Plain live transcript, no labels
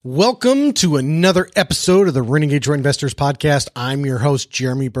Welcome to another episode of the Renegade Investors Podcast. I'm your host,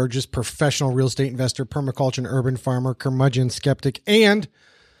 Jeremy Burgess, professional real estate investor, permaculture and urban farmer, curmudgeon skeptic, and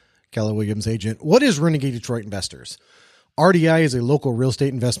Keller Williams agent. What is Renegade Detroit Investors? RDI is a local real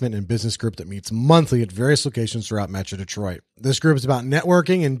estate investment and business group that meets monthly at various locations throughout Metro Detroit. This group is about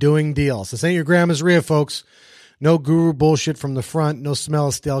networking and doing deals. This ain't your grandma's Rhea, folks. No guru bullshit from the front, no smell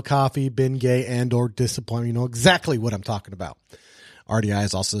of stale coffee, been gay, and or disappointment. You know exactly what I'm talking about. RDI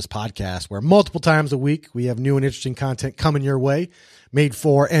is also this podcast where multiple times a week we have new and interesting content coming your way, made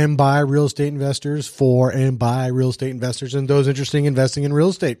for and by real estate investors, and those interested in investing in real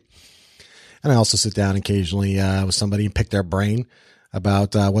estate. And I also sit down occasionally with somebody and pick their brain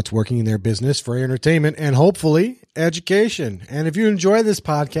about what's working in their business for entertainment and hopefully education. And if you enjoy this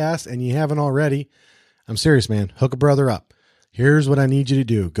podcast and you haven't already, I'm serious, man, hook a brother up. Here's what I need you to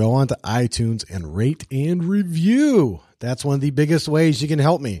do. Go on to iTunes and rate and review. That's one of the biggest ways you can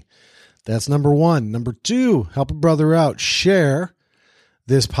help me. That's number one. Number two, help a brother out. Share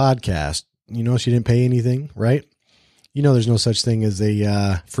this podcast. You know, she didn't pay anything, right? You know, there's no such thing as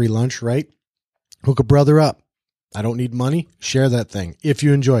a free lunch, right? Hook a brother up. I don't need money. Share that thing. If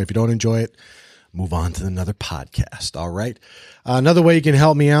you enjoy it. If you don't enjoy it, move on to another podcast. All right. Another way you can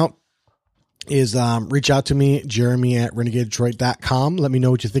help me out is reach out to me, Jeremy at renegadedetroit.com. Let me know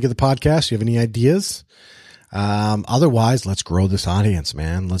what you think of the podcast. You have any ideas? Otherwise, let's grow this audience,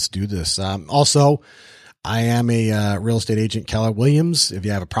 man. Let's do this. Also, I am a real estate agent, Keller Williams. If you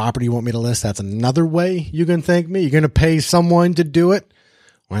have a property you want me to list, that's another way you can thank me. You're going to pay someone to do it.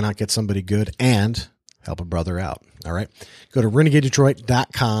 Why not get somebody good and help a brother out? All right. Go to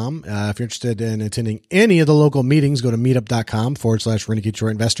renegadedetroit.com. If you're interested in attending any of the local meetings, go to meetup.com/Renegade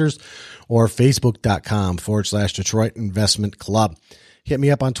Detroit Investors or Facebook.com/Detroit Investment Club. Hit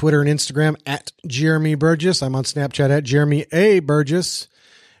me up on Twitter and Instagram at Jeremy Burgess. I'm on Snapchat at Jeremy A. Burgess.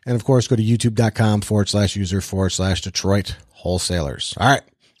 And of course, go to youtube.com/user/Detroit Wholesalers. All right.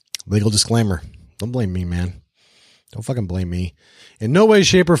 Legal disclaimer. Don't blame me, man. Don't fucking blame me. In no way,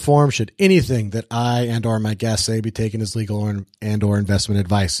 shape, or form should anything that I and or my guests say be taken as legal and or investment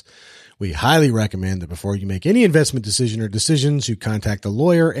advice. We highly recommend that before you make any investment decision or decisions, you contact a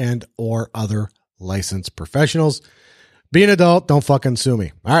lawyer and or other licensed professionals. Be an adult. Don't fucking sue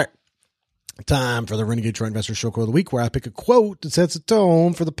me. All right. Time for the Renegade Detroit Investor Show Quote of the Week, where I pick a quote that sets a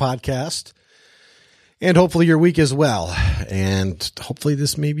tone for the podcast and hopefully your week as well. And hopefully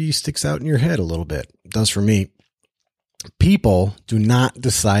this maybe sticks out in your head a little bit. It does for me. People do not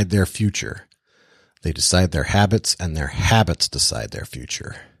decide their future. They decide their habits, and their habits decide their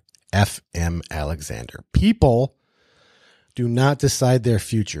future. F.M. Alexander. People do not decide their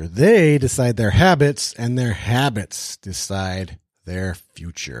future. They decide their habits, and their habits decide their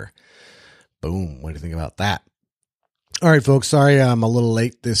future. Boom. What do you think about that? All right, folks. Sorry I'm a little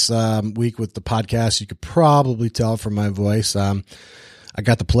late this week with the podcast. You could probably tell from my voice. I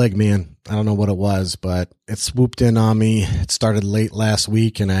got the plague, man. I don't know what it was, but it swooped in on me. It started late last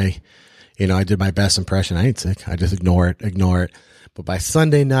week, and I did my best impression. I ain't sick. I just ignore it. But by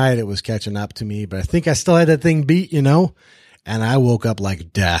Sunday night, it was catching up to me, but I think I still had that thing beat, and I woke up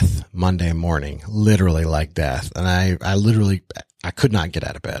like death Monday morning, literally like death. And I could not get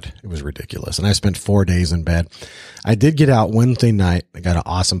out of bed. It was ridiculous. And I spent 4 days in bed. I did get out Wednesday night. I got an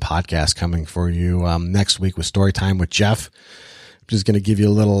awesome podcast coming for you next week with Story Time with Jeff. Just going to give you a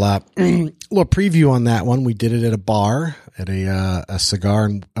little preview on that one. We did it at a bar, at a cigar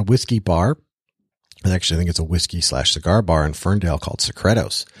and a whiskey bar. I actually think it's a whiskey/cigar bar in Ferndale called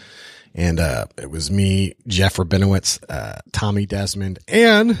Secretos. And it was me, Jeff Rabinowitz, Tommy Desmond,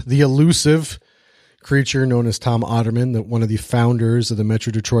 and the elusive creature known as Tom Otterman, one of the founders of the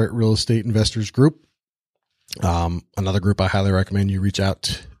Metro Detroit Real Estate Investors Group. Another group I highly recommend you reach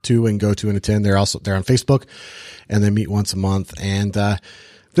out to and go to and attend. They're on Facebook, and they meet once a month. And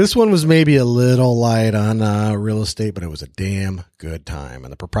this one was maybe a little light on real estate, but it was a damn good time.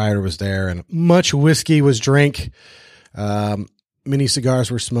 And the proprietor was there, and much whiskey was drank. Many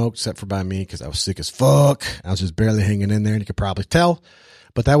cigars were smoked, except for by me, because I was sick as fuck. I was just barely hanging in there, and you could probably tell.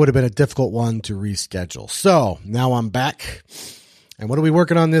 But that would have been a difficult one to reschedule. So now I'm back. And what are we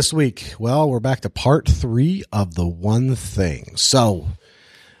working on this week? Well, we're back to part 3 of The One Thing. So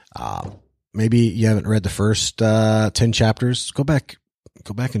maybe you haven't read the first 10 chapters. Go back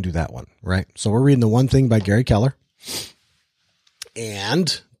and do that one, right? So we're reading The One Thing by Gary Keller.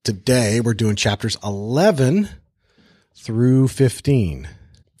 And today we're doing chapters 11 through 15.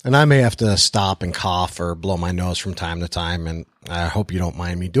 And I may have to stop and cough or blow my nose from time to time, and I hope you don't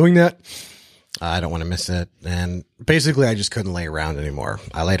mind me doing that. I don't want to miss it. And basically, I just couldn't lay around anymore.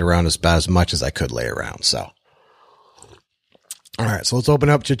 I laid around about as much as I could lay around. So All right, so let's open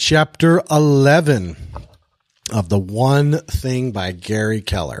up to chapter 11 of The One Thing by Gary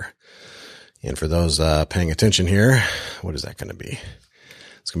Keller. And for those paying attention here, what is that going to be?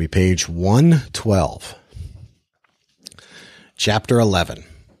 It's going to be page 112. Chapter 11,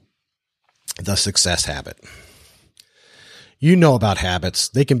 The Success Habit. You know about habits.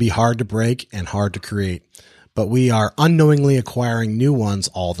 They can be hard to break and hard to create, but we are unknowingly acquiring new ones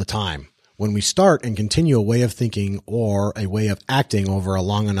all the time. When we start and continue a way of thinking or a way of acting over a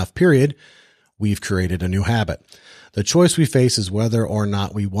long enough period, we've created a new habit. The choice we face is whether or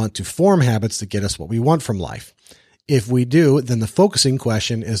not we want to form habits that get us what we want from life. If we do, then the focusing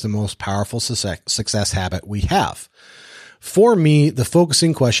question is the most powerful success habit we have. For me, the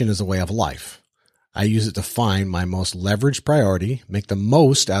focusing question is a way of life. I use it to find my most leveraged priority, make the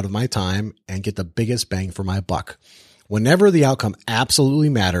most out of my time, and get the biggest bang for my buck. Whenever the outcome absolutely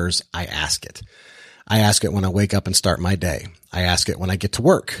matters, I ask it. I ask it when I wake up and start my day. I ask it when I get to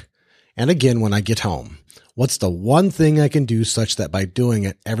work. And again when I get home. What's the one thing I can do such that by doing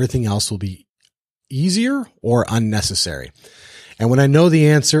it, everything else will be easier or unnecessary? And when I know the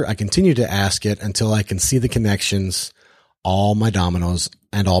answer, I continue to ask it until I can see the connections, all my dominoes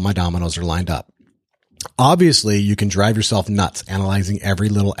are lined up. Obviously, you can drive yourself nuts analyzing every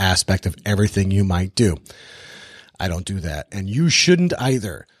little aspect of everything you might do. I don't do that, and you shouldn't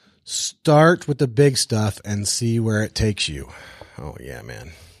either. Start with the big stuff and see where it takes you. Oh, yeah,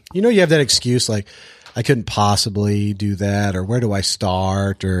 man. You know, you have that excuse like, I couldn't possibly do that, or where do I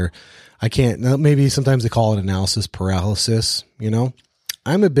start, or I can't. Maybe sometimes they call it analysis paralysis, you know.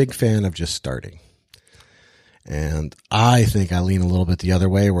 I'm a big fan of just starting. And I think I lean a little bit the other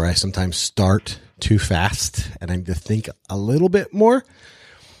way, where I sometimes start too fast and I need to think a little bit more.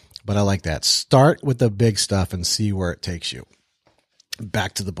 But I like that. Start with the big stuff and see where it takes you.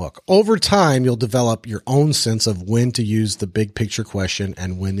 Back to the book. Over time, you'll develop your own sense of when to use the big picture question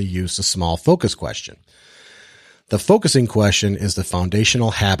and when to use the small focus question. The focusing question is the foundational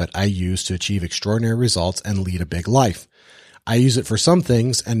habit I use to achieve extraordinary results and lead a big life. I use it for some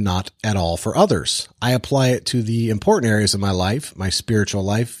things and not at all for others. I apply it to the important areas of my life, my spiritual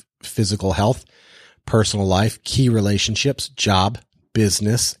life, physical health, personal life, key relationships, job,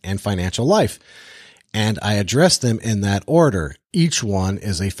 business, and financial life. And I address them in that order. Each one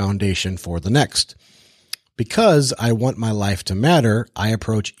is a foundation for the next. Because I want my life to matter, I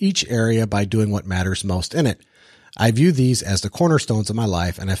approach each area by doing what matters most in it. I view these as the cornerstones of my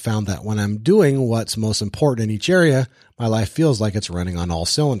life, and I found that when I'm doing what's most important in each area, my life feels like it's running on all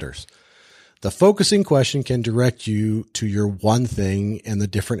cylinders. The focusing question can direct you to your one thing in the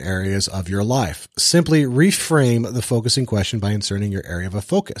different areas of your life. Simply reframe the focusing question by inserting your area of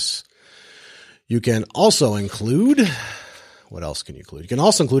focus. You can also include, what else can you include? You can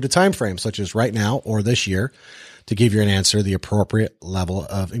also include a time frame, such as right now or this year, to give your answer the appropriate level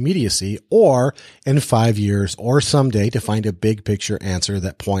of immediacy, or in 5 years or someday to find a big picture answer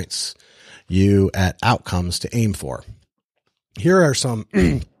that points you at outcomes to aim for. Here are some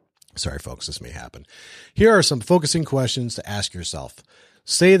sorry, folks, this may happen. Here are some focusing questions to ask yourself.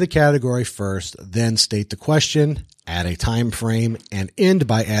 Say the category first, then state the question, add a time frame, and end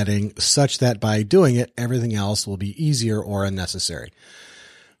by adding such that by doing it, everything else will be easier or unnecessary.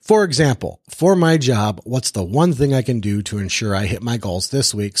 For example, for my job, what's the one thing I can do to ensure I hit my goals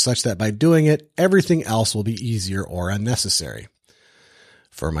this week such that by doing it, everything else will be easier or unnecessary?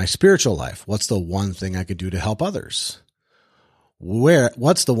 For my spiritual life, what's the one thing I could do to help others?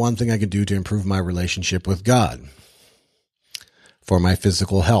 What's the one thing I can do to improve my relationship with God? For my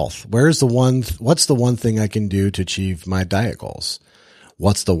physical health, what's the one thing I can do to achieve my diet goals?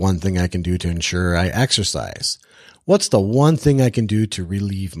 What's the one thing I can do to ensure I exercise? What's the one thing I can do to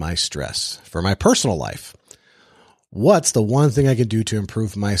relieve my stress? For my personal life, what's the one thing I can do to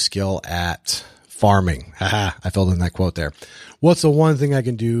improve my skill at farming? Haha, I filled in that quote there. What's the one thing I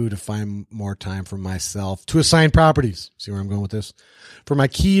can do to find more time for myself to assign properties? See where I'm going with this? For my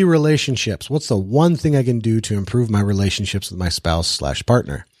key relationships, what's the one thing I can do to improve my relationships with my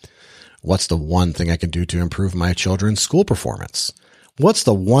spouse/partner? What's the one thing I can do to improve my children's school performance? What's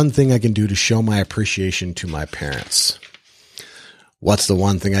the one thing I can do to show my appreciation to my parents? What's the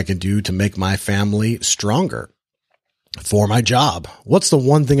one thing I can do to make my family stronger? For my job, what's the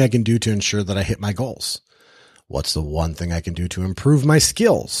one thing I can do to ensure that I hit my goals? What's the one thing I can do to improve my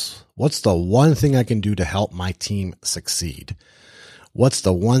skills? What's the one thing I can do to help my team succeed? What's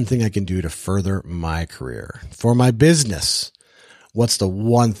the one thing I can do to further my career? For my business, what's the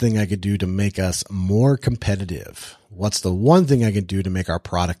one thing I could do to make us more competitive? What's the one thing I could do to make our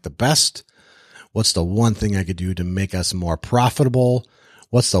product the best? What's the one thing I could do to make us more profitable?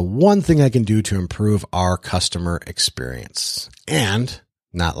 What's the one thing I can do to improve our customer experience? And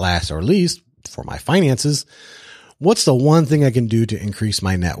not last or least, for my finances, what's the one thing I can do to increase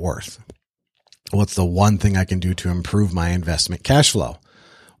my net worth? What's the one thing I can do to improve my investment cash flow?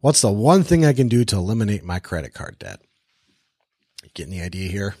 What's the one thing I can do to eliminate my credit card debt? Getting the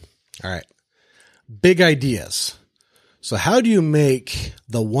idea here? All right. Big ideas. So how do you make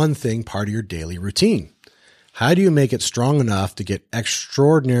the one thing part of your daily routine? How do you make it strong enough to get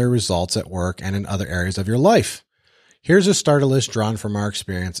extraordinary results at work and in other areas of your life? Here's a starter list drawn from our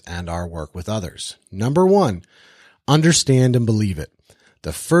experience and our work with others. Number 1, understand and believe it.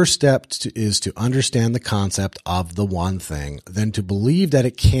 The first step is to understand the concept of the one thing, then to believe that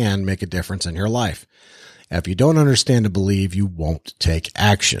it can make a difference in your life. If you don't understand and believe, you won't take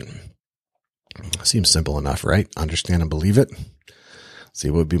action. Seems simple enough, right? Understand and believe it. See,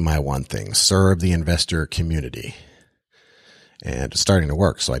 what would be my one thing? Serve the investor community. And it's starting to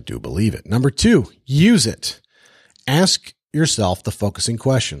work, so I do believe it. Number 2, use it. Ask yourself the focusing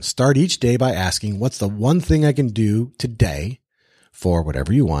question. Start each day by asking, what's the one thing I can do today for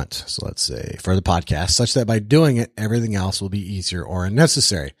whatever you want? So let's say for the podcast, such that by doing it, everything else will be easier or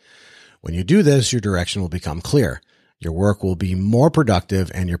unnecessary. When you do this, your direction will become clear. Your work will be more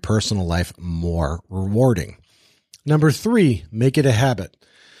productive and your personal life more rewarding. Number 3, make it a habit.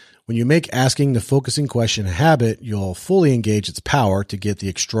 When you make asking the focusing question a habit, you'll fully engage its power to get the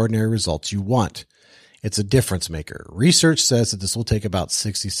extraordinary results you want. It's a difference maker. Research says that this will take about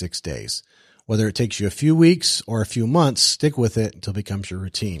 66 days. Whether it takes you a few weeks or a few months, stick with it until it becomes your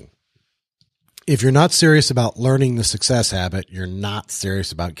routine. If you're not serious about learning the success habit, you're not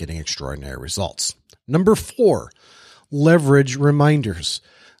serious about getting extraordinary results. Number 4, leverage reminders.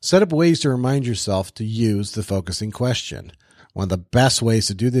 Set up ways to remind yourself to use the focusing question. One of the best ways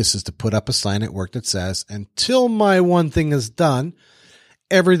to do this is to put up a sign at work that says, until my one thing is done,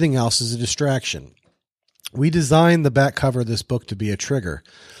 everything else is a distraction. We designed the back cover of this book to be a trigger.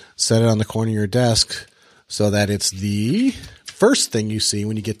 Set it on the corner of your desk so that it's the first thing you see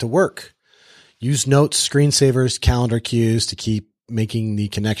when you get to work. Use notes, screensavers, calendar cues to keep making the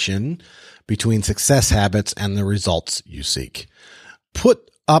connection between success habits and the results you seek. Put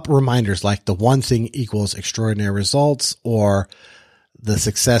up reminders like the one thing equals extraordinary results or the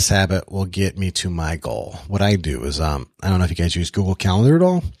success habit will get me to my goal. What I do is, I don't know if you guys use Google Calendar at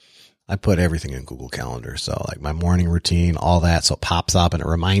all. I put everything in Google Calendar. So like my morning routine, all that. So it pops up and it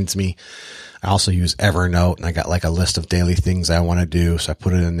reminds me. I also use Evernote and I got like a list of daily things I want to do. So I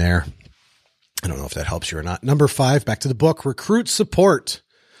put it in there. I don't know if that helps you or not. Number 5, back to the book, recruit support.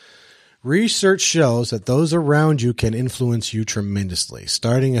 Research shows that those around you can influence you tremendously.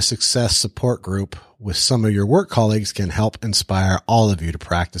 Starting a success support group with some of your work colleagues can help inspire all of you to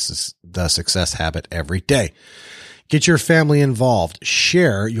practice the success habit every day. Get your family involved.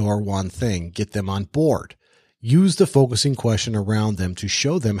 Share your one thing. Get them on board. Use the focusing question around them to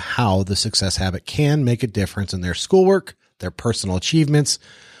show them how the success habit can make a difference in their schoolwork, their personal achievements,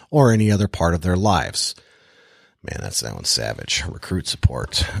 or any other part of their lives. Man, that sounds savage. Recruit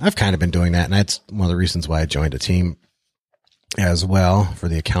support. I've kind of been doing that, and that's one of the reasons why I joined a team as well for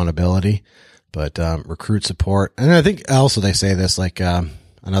the accountability. But recruit support. And I think also they say this, like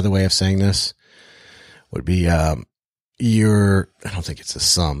another way of saying this would be I don't think it's a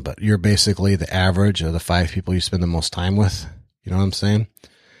sum, but you're basically the average of the 5 people you spend the most time with. You know what I'm saying?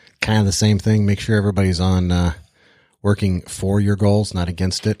 Kind of the same thing. Make sure everybody's on working for your goals, not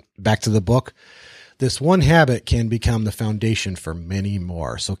against it. Back to the book. This one habit can become the foundation for many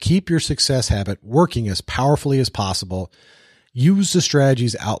more. So keep your success habit working as powerfully as possible. Use the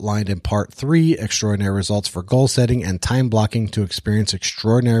strategies outlined in part 3, extraordinary results for goal setting and time blocking to experience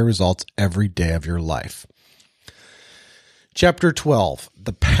extraordinary results every day of your life. Chapter 12,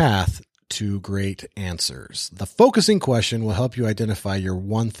 the path to great answers. The focusing question will help you identify your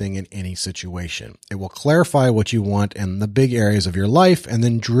one thing in any situation. It will clarify what you want in the big areas of your life and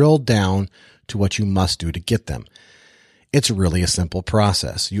then drill down to what you must do to get them. It's really a simple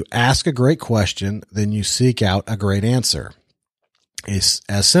process. You ask a great question, then you seek out a great answer. It's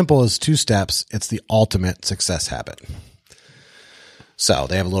as simple as 2 steps. It's the ultimate success habit. So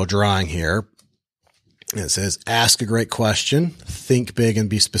they have a little drawing here. It says, ask a great question, think big and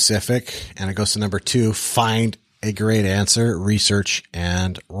be specific. And it goes to number 2, find a great answer, research,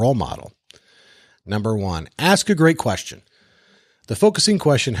 and role model. Number 1, ask a great question. The focusing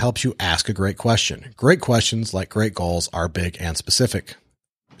question helps you ask a great question. Great questions, like great goals, are big and specific.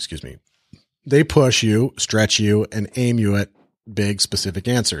 They push you, stretch you, and aim you at big, specific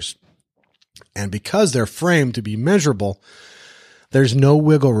answers. And because they're framed to be measurable, there's no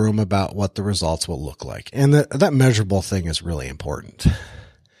wiggle room about what the results will look like. And that measurable thing is really important.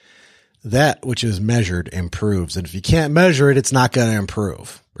 That which is measured improves. And if you can't measure it, it's not going to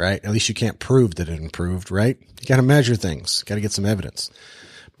improve, right? At least you can't prove that it improved, right? You got to measure things. Got to get some evidence.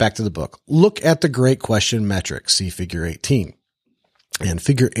 Back to the book. Look at the great question metric. See figure 18. And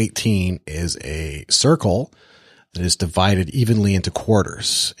figure 18 is a circle that is divided evenly into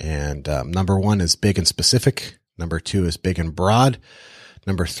quarters. And number 1 is big and specific. Number 2 is big and broad.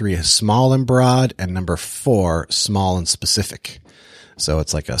 Number 3 is small and broad. And number 4, small and specific. So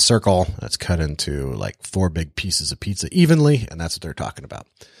it's like a circle that's cut into like 4 big pieces of pizza evenly, and that's what they're talking about.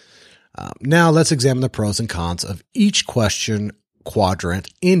 Now let's examine the pros and cons of each question quadrant,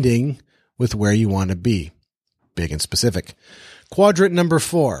 ending with where you want to be, big and specific. Quadrant number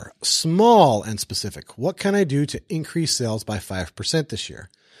 4, small and specific. What can I do to increase sales by 5% this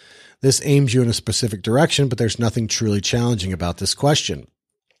year? This aims you in a specific direction, but there's nothing truly challenging about this question.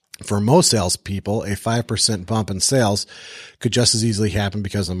 For most salespeople, a 5% bump in sales could just as easily happen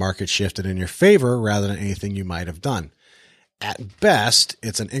because the market shifted in your favor rather than anything you might have done. At best,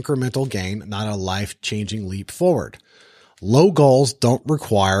 it's an incremental gain, not a life-changing leap forward. Low goals don't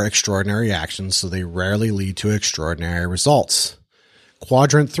require extraordinary actions, so they rarely lead to extraordinary results.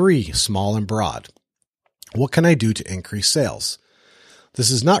 Quadrant 3, small and broad. What can I do to increase sales? This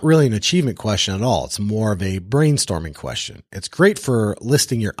is not really an achievement question at all. It's more of a brainstorming question. It's great for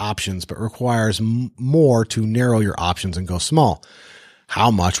listing your options, but requires more to narrow your options and go small. How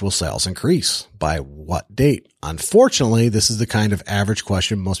much will sales increase? By what date? Unfortunately, this is the kind of average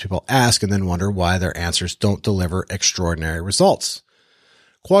question most people ask and then wonder why their answers don't deliver extraordinary results.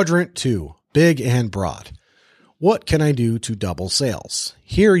 Quadrant 2, big and broad. What can I do to double sales?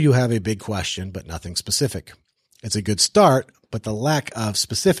 Here you have a big question, but nothing specific. It's a good start, but the lack of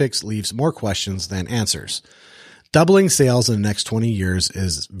specifics leaves more questions than answers. Doubling sales in the next 20 years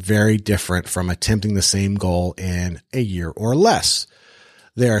is very different from attempting the same goal in a year or less.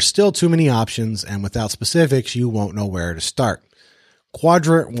 There are still too many options, and without specifics, you won't know where to start.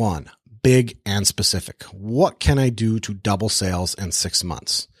 Quadrant 1, big and specific. What can I do to double sales in 6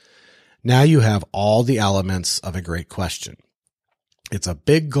 months? Now you have all the elements of a great question. It's a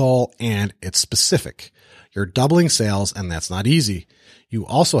big goal and it's specific. You're doubling sales, and that's not easy. You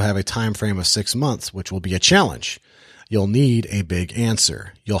also have a time frame of 6 months, which will be a challenge. You'll need a big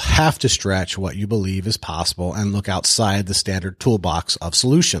answer. You'll have to stretch what you believe is possible and look outside the standard toolbox of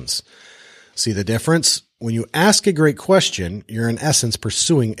solutions. See the difference? When you ask a great question, you're in essence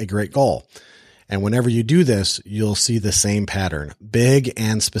pursuing a great goal. And whenever you do this, you'll see the same pattern, big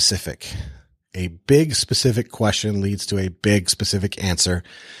and specific. A big specific question leads to a big specific answer,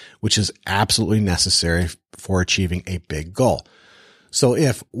 which is absolutely necessary for achieving a big goal. So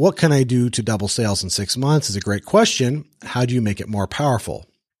if what can I do to double sales in 6 months is a great question, how do you make it more powerful?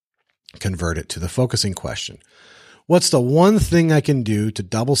 Convert it to the focusing question. What's the one thing I can do to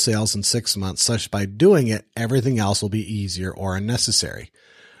double sales in 6 months such by doing it, everything else will be easier or unnecessary?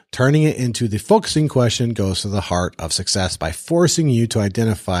 Turning it into the focusing question goes to the heart of success by forcing you to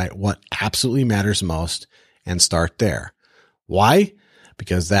identify what absolutely matters most and start there. Why?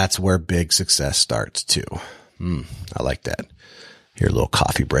 Because that's where big success starts too. I like that. Here, a little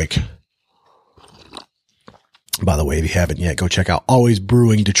coffee break. By the way, if you haven't yet, go check out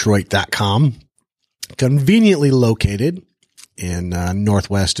alwaysbrewingdetroit.com. Conveniently located in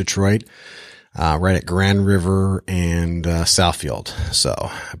Northwest Detroit, right at Grand River and Southfield.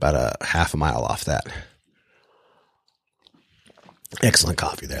 So about a half a mile off that. Excellent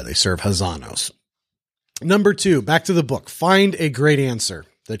coffee there. They serve Hazanos. Number 2, back to the book. Find a great answer.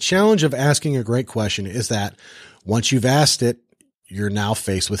 The challenge of asking a great question is that once you've asked it, you're now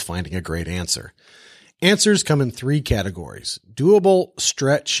faced with finding a great answer. Answers come in 3 categories: doable,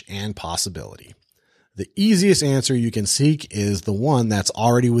 stretch, and possibility. The easiest answer you can seek is the one that's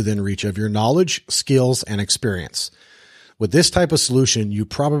already within reach of your knowledge, skills, and experience. With this type of solution, you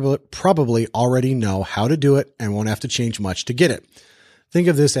probably already know how to do it and won't have to change much to get it. Think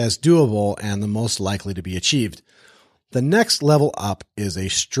of this as doable and the most likely to be achieved. The next level up is a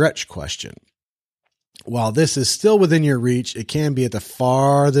stretch question. While this is still within your reach, it can be at the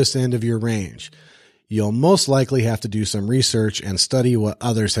farthest end of your range. You'll most likely have to do some research and study what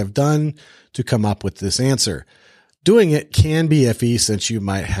others have done to come up with this answer. Doing it can be iffy since you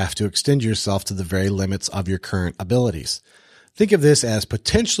might have to extend yourself to the very limits of your current abilities. Think of this as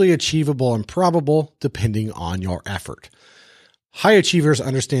potentially achievable and probable depending on your effort. High achievers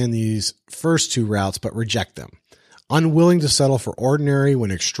understand these first 2 routes but reject them. Unwilling to settle for ordinary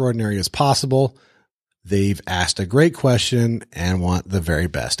when extraordinary is possible, they've asked a great question and want the very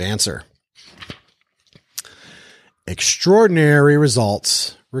best answer. Extraordinary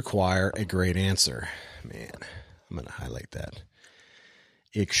results require a great answer. Man, I'm going to highlight that.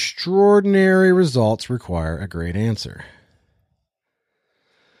 Extraordinary results require a great answer.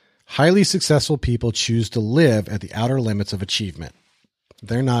 Highly successful people choose to live at the outer limits of achievement.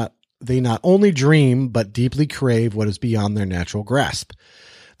 They not only dream, but deeply crave what is beyond their natural grasp.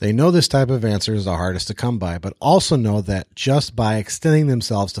 They know this type of answer is the hardest to come by, but also know that just by extending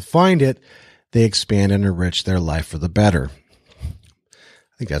themselves to find it, they expand and enrich their life for the better.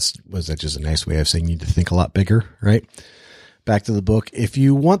 I think was that just a nice way of saying you need to think a lot bigger, right? Back to the book. If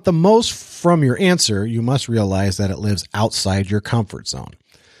you want the most from your answer, you must realize that it lives outside your comfort zone.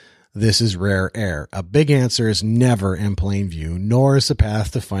 This is rare air. A big answer is never in plain view, nor is the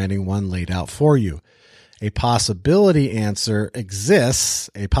path to finding one laid out for you. A possibility answer exists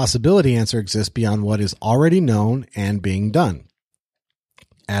beyond what is already known and being done.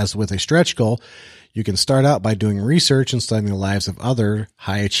 As with a stretch goal, you can start out by doing research and studying the lives of other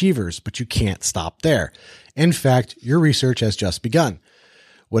high achievers, but you can't stop there. In fact, your research has just begun.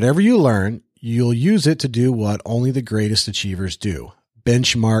 Whatever you learn, you'll use it to do what only the greatest achievers do: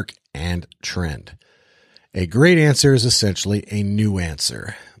 benchmark and trend. A great answer is essentially a new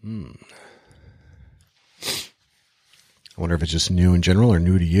answer. I wonder if it's just new in general or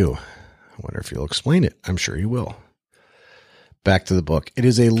new to you. I wonder if you'll explain it. I'm sure you will. Back to the book. It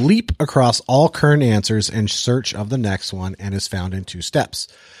is a leap across all current answers in search of the next one and is found in 2 steps.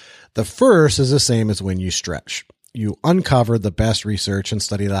 The first is the same as when you stretch. You uncover the best research and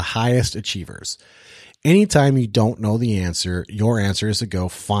study the highest achievers. Anytime you don't know the answer, your answer is to go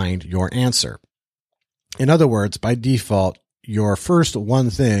find your answer. In other words, by default, your first one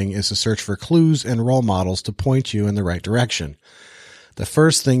thing is to search for clues and role models to point you in the right direction. The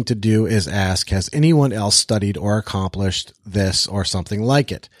first thing to do is ask, has anyone else studied or accomplished this or something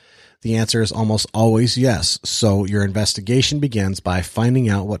like it? The answer is almost always yes, so your investigation begins by finding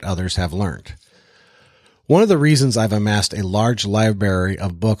out what others have learned. One of the reasons I've amassed a large library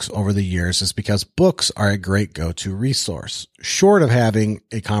of books over the years is because books are a great go-to resource. Short of having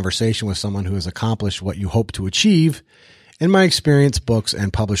a conversation with someone who has accomplished what you hope to achieve, in my experience, books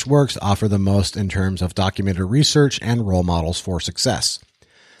and published works offer the most in terms of documented research and role models for success.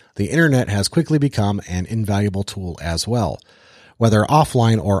 The internet has quickly become an invaluable tool as well. Whether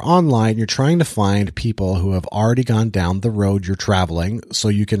offline or online, you're trying to find people who have already gone down the road you're traveling so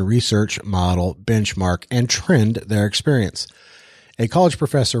you can research, model, benchmark, and trend their experience. A college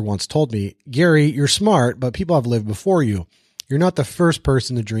professor once told me, "Gary, you're smart, but people have lived before you. You're not the first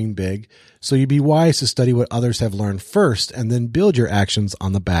person to dream big, so you'd be wise to study what others have learned first and then build your actions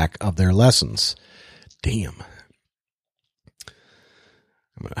on the back of their lessons." Damn.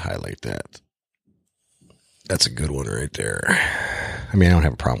 I'm going to highlight that. That's a good one right there. I mean, I don't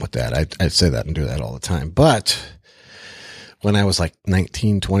have a problem with that. I'd say that and do that all the time. But when I was like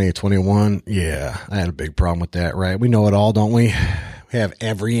 19, 20, 21, yeah, I had a big problem with that, right? We know it all, don't we? We have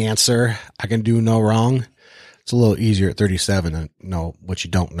every answer. I can do no wrong. It's a little easier at 37 to know what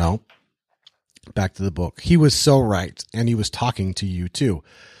you don't know. Back to the book. He was so right, and he was talking to you too.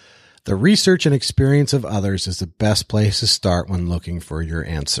 The research and experience of others is the best place to start when looking for your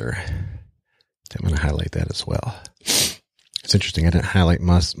answer. I'm going to highlight that as well. It's interesting. I didn't highlight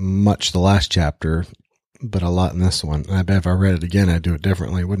much the last chapter, but a lot in this one. I bet if I read it again, I'd do it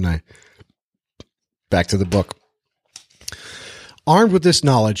differently, wouldn't I? Back to the book. Armed with this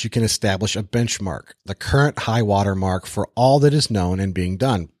knowledge, you can establish a benchmark, the current high water mark for all that is known and being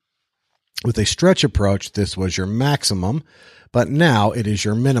done. With a stretch approach, this was your maximum, but now it is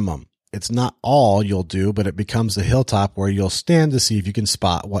your minimum. It's not all you'll do, but it becomes the hilltop where you'll stand to see if you can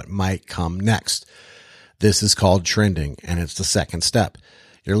spot what might come next. This is called trending, and it's the second step.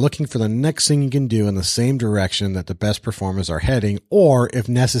 You're looking for the next thing you can do in the same direction that the best performers are heading, or, if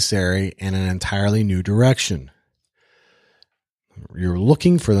necessary, in an entirely new direction. You're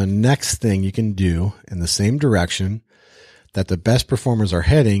looking for the next thing you can do in the same direction that the best performers are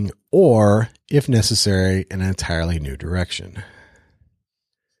heading, or, if necessary, in an entirely new direction.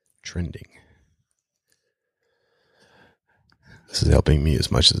 Trending. This is helping me as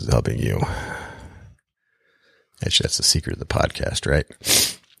much as it's helping you. Actually, that's the secret of the podcast, right?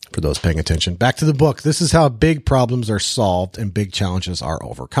 For those paying attention. Back to the book. This is how big problems are solved and big challenges are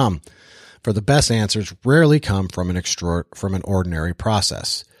overcome. For the best answers rarely come from an ordinary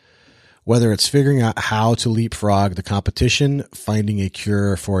process. Whether it's figuring out how to leapfrog the competition, finding a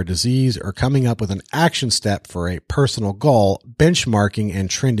cure for a disease, or coming up with an action step for a personal goal, benchmarking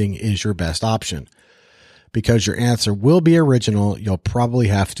and trending is your best option. Because your answer will be original, you'll probably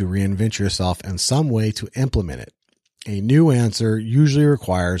have to reinvent yourself in some way to implement it. A new answer usually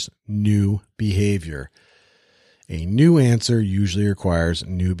requires new behavior. A new answer usually requires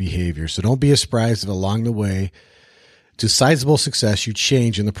new behavior. So don't be surprised if along the way To sizable success, you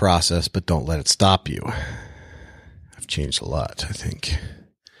change in the process, but don't let it stop you. I've changed a lot, I think.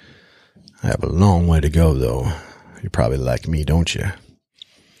 I have a long way to go, though. You're probably like me, don't you?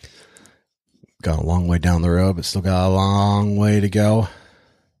 Got a long way down the road, but still got a long way to go.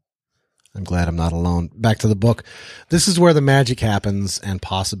 I'm glad I'm not alone. Back to the book. This is where the magic happens and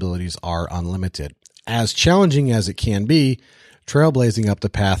possibilities are unlimited. As challenging as it can be, trailblazing up the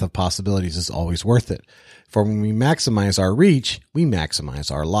path of possibilities is always worth it. For when we maximize our reach, we maximize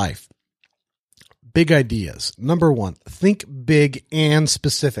our life. Big ideas. Number 1, think big and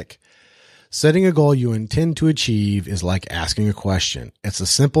specific. Setting a goal you intend to achieve is like asking a question. It's a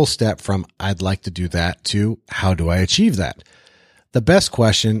simple step from I'd like to do that to how do I achieve that? The best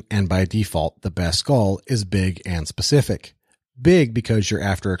question, and by default, the best goal, is big and specific. Big because you're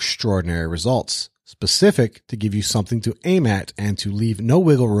after extraordinary results. Specific to give you something to aim at and to leave no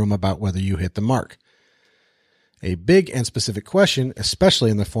wiggle room about whether you hit the mark. A big and specific question, especially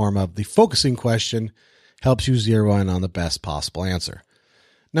in the form of the focusing question, helps you zero in on the best possible answer.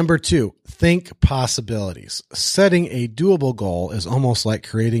 Number 2, think possibilities. Setting a doable goal is almost like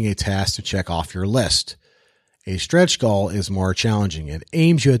creating a task to check off your list. A stretch goal is more challenging. It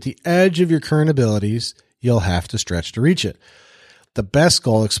aims you at the edge of your current abilities. You'll have to stretch to reach it. The best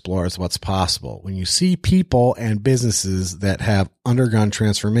goal explores what's possible. When you see people and businesses that have undergone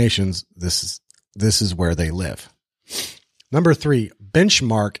transformations, this is where they live. Number 3,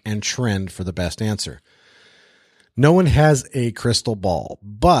 benchmark and trend for the best answer. No one has a crystal ball,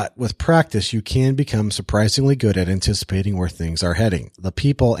 but with practice, you can become surprisingly good at anticipating where things are heading. The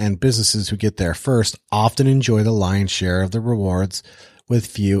people and businesses who get there first often enjoy the lion's share of the rewards with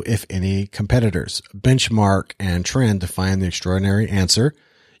few, if any, competitors. Benchmark and trend to find the extraordinary answer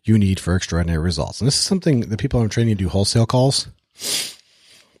you need for extraordinary results. And this is something the people I'm training do wholesale calls.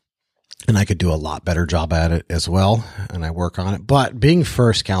 And I could do a lot better job at it as well. And I work on it. But being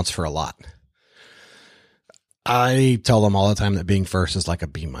first counts for a lot. I tell them all the time that being first is like a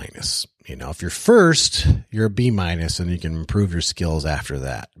B-. You know, if you're first, you're a B- and you can improve your skills after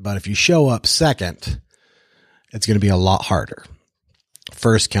that. But if you show up second, it's going to be a lot harder.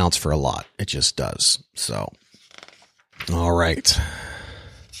 First counts for a lot. It just does. So, all right.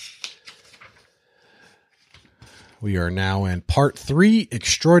 We are now in part 3,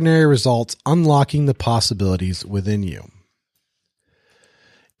 extraordinary results, unlocking the possibilities within you.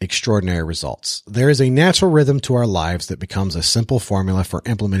 Extraordinary results. There is a natural rhythm to our lives that becomes a simple formula for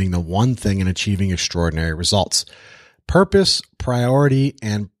implementing the one thing and achieving extraordinary results. Purpose, priority,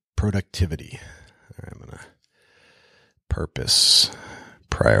 and productivity. I'm going to purpose,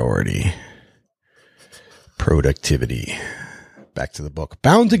 priority, productivity. Back to the book.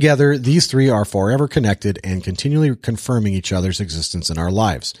 Bound together, these 3 are forever connected and continually confirming each other's existence in our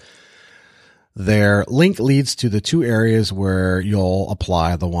lives. Their link leads to the 2 areas where you'll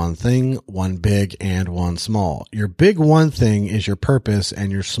apply the one thing, one big and one small. Your big one thing is your purpose,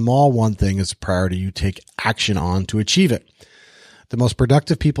 and your small one thing is a priority you take action on to achieve it. The most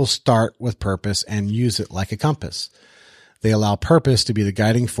productive people start with purpose and use it like a compass. They allow purpose to be the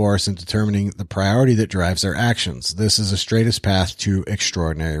guiding force in determining the priority that drives their actions. This is the straightest path to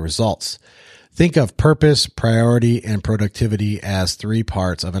extraordinary results. Think of purpose, priority, and productivity as 3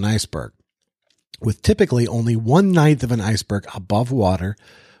 parts of an iceberg. With typically only 1/9 of an iceberg above water,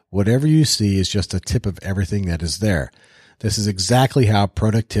 whatever you see is just a tip of everything that is there. This is exactly how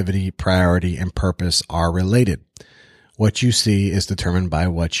productivity, priority, and purpose are related. What you see is determined by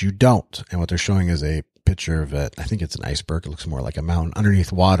what you don't. And what they're showing is a picture of it. I think it's an iceberg. It looks more like a mountain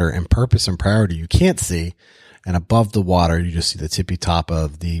underneath water, and purpose and priority you can't see. And above the water, you just see the tippy top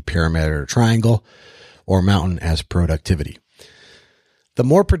of the pyramid or triangle or mountain as productivity. The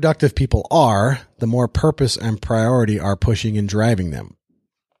more productive people are, the more purpose and priority are pushing and driving them.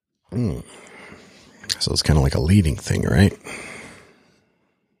 So it's kind of like a leading thing, right?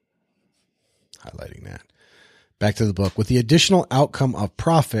 Highlighting that. Back to the book. With the additional outcome of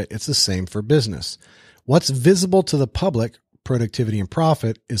profit, it's the same for business. What's visible to the public, productivity and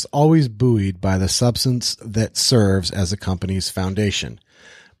profit, is always buoyed by the substance that serves as a company's foundation,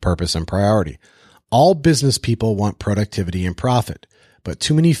 purpose and priority. All business people want productivity and profit, but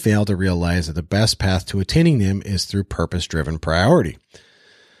too many fail to realize that the best path to attaining them is through purpose-driven priority.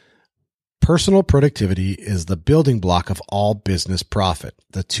 Personal productivity is the building block of all business profit.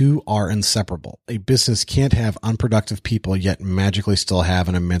 The 2 are inseparable. A business can't have unproductive people yet magically still have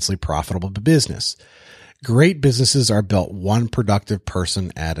an immensely profitable business. Great businesses are built one productive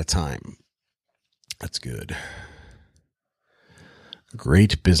person at a time. That's good.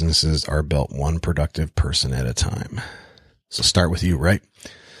 Great businesses are built one productive person at a time. So start with you, right?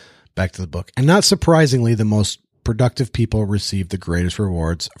 Back to the book. And not surprisingly, the most productive people receive the greatest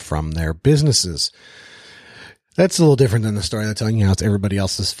rewards from their businesses. That's a little different than the story that's telling you how it's everybody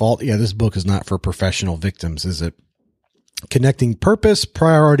else's fault. Yeah, this book is not for professional victims, is it? Connecting purpose,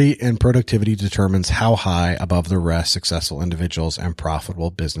 priority, and productivity determines how high above the rest successful individuals and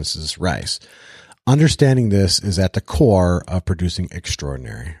profitable businesses rise. Understanding this is at the core of producing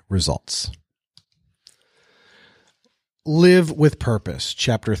extraordinary results. Live with purpose,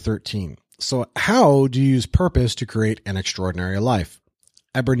 chapter 13. So how do you use purpose to create an extraordinary life?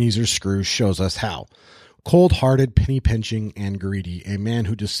 Ebenezer Scrooge shows us how. Cold-hearted, penny-pinching, and greedy, a man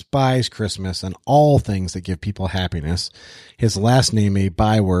who despised Christmas and all things that give people happiness, his last name a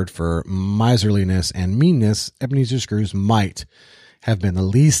byword for miserliness and meanness, Ebenezer Scrooge might have been the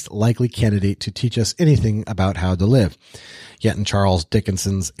least likely candidate to teach us anything about how to live. Yet in Charles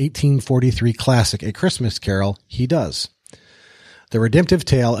Dickens's 1843 classic, A Christmas Carol, he does. The redemptive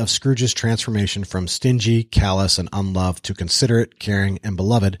tale of Scrooge's transformation from stingy, callous, and unloved to considerate, caring, and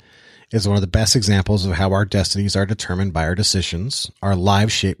beloved is one of the best examples of how our destinies are determined by our decisions, our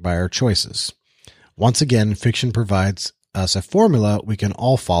lives shaped by our choices. Once again, fiction provides us a formula we can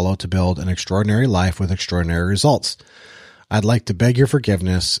all follow to build an extraordinary life with extraordinary results. I'd like to beg your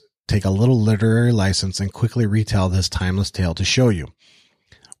forgiveness, take a little literary license, and quickly retell this timeless tale to show you.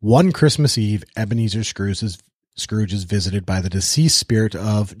 One Christmas Eve, Ebenezer Scrooge is visited by the deceased spirit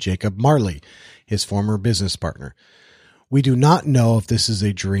of Jacob Marley, his former business partner. We do not know if this is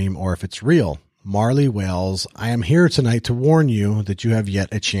a dream or if it's real. Marley wails, "I am here tonight to warn you that you have yet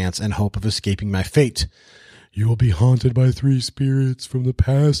a chance and hope of escaping my fate. You will be haunted by 3 spirits from the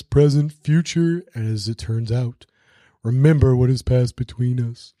past, present, future, as it turns out. Remember what has passed between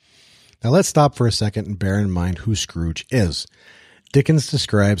us." Now let's stop for a second and bear in mind who Scrooge is. Dickens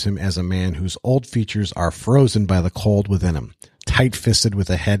describes him as a man whose old features are frozen by the cold within him. Tight-fisted with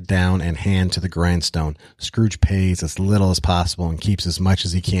a head down and hand to the grindstone, Scrooge pays as little as possible and keeps as much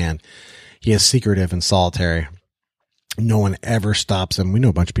as he can. He is secretive and solitary. No one ever stops him. We know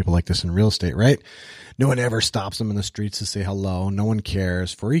a bunch of people like this in real estate, right? No one ever stops him in the streets to say hello. No one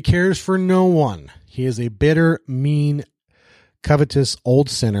cares, for he cares for no one. He is a bitter, mean, covetous old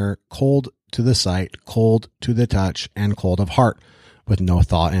sinner, cold to the sight, cold to the touch, and cold of heart, with no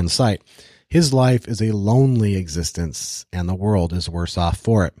thought in sight. His life is a lonely existence, and the world is worse off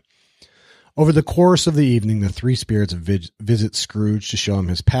for it. Over the course of the evening, the 3 spirits visit Scrooge to show him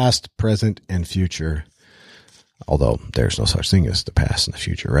his past, present, and future. Although there's no such thing as the past and the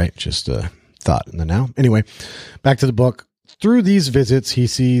future, right? Just a thought in the now. Anyway, back to the book. Through these visits, he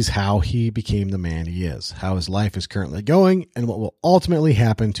sees how he became the man he is, how his life is currently going, and what will ultimately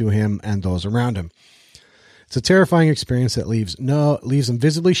happen to him and those around him. It's a terrifying experience that leaves him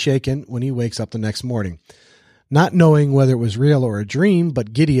visibly shaken when he wakes up the next morning. Not knowing whether it was real or a dream,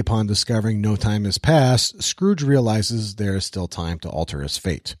 but giddy upon discovering no time has passed, Scrooge realizes there is still time to alter his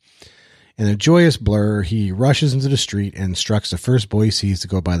fate. In a joyous blur, he rushes into the street and instructs the first boy he sees to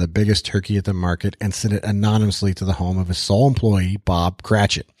go buy the biggest turkey at the market and send it anonymously to the home of his sole employee, Bob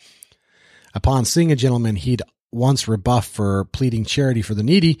Cratchit. Upon seeing a gentleman he'd once rebuffed for pleading charity for the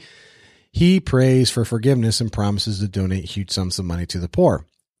needy, he prays for forgiveness and promises to donate huge sums of money to the poor.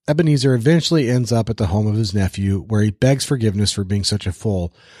 Ebenezer eventually ends up at the home of his nephew, where he begs forgiveness for being such a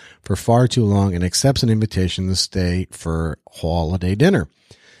fool for far too long and accepts an invitation to stay for holiday dinner.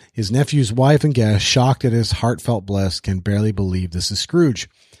 His nephew's wife and guests, shocked at his heartfelt bliss, can barely believe this is Scrooge.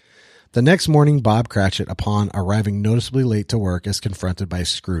 The next morning, Bob Cratchit, upon arriving noticeably late to work, is confronted by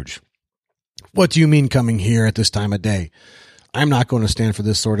Scrooge. "What do you mean coming here at this time of day? I'm not going to stand for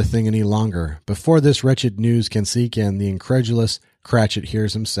this sort of thing any longer." Before this wretched news can sink in, the incredulous Cratchit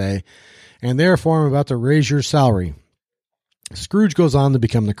hears him say, "And therefore I'm about to raise your salary." Scrooge goes on to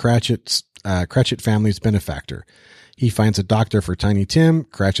become the Cratchit family's benefactor. He finds a doctor for Tiny Tim,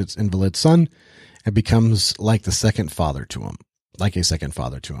 Cratchit's invalid son, and becomes like a second father to him.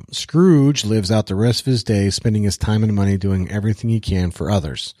 Scrooge lives out the rest of his days, spending his time and money doing everything he can for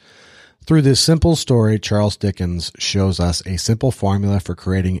others. Through this simple story, Charles Dickens shows us a simple formula for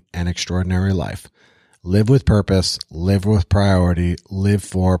creating an extraordinary life. Live with purpose, live with priority, live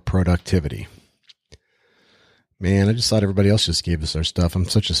for productivity. Man, I just thought everybody else just gave us our stuff. I'm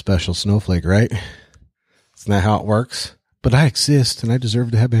such a special snowflake, right? Isn't that how it works? But I exist, and I deserve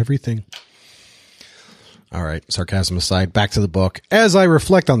to have everything. All right, sarcasm aside, back to the book. As I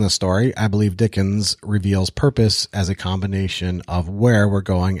reflect on this story, I believe Dickens reveals purpose as a combination of where we're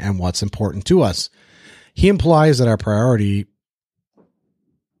going and what's important to us. He implies that our priority...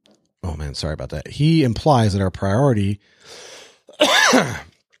 He implies that our priority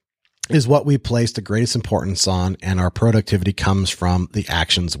is what we place the greatest importance on, and our productivity comes from the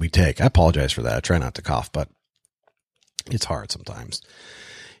actions we take. I apologize for that. I try not to cough, but It's hard sometimes.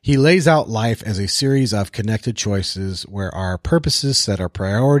 He lays out life as a series of connected choices where our purposes set our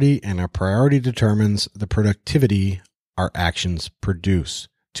priority and our priority determines the productivity our actions produce.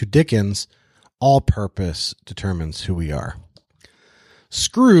 To Dickens, all purpose determines who we are.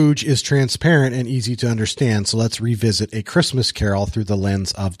 Scrooge is transparent and easy to understand, so let's revisit A Christmas Carol through the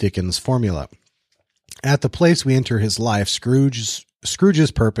lens of Dickens' formula. At the place we enter his life, Scrooge's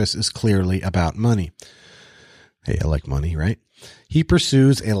purpose is clearly about money. Hey, I like money, right? He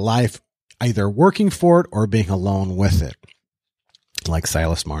pursues a life either working for it or being alone with it. Like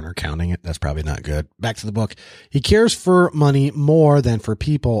Silas Marner counting it. That's probably not good. Back to the book. He cares for money more than for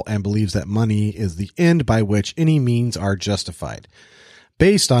people and believes that money is the end by which any means are justified.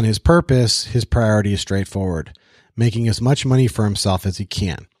 Based on his purpose, his priority is straightforward, making as much money for himself as he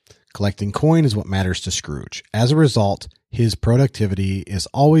can. Collecting coin is what matters to Scrooge. As a result, his productivity is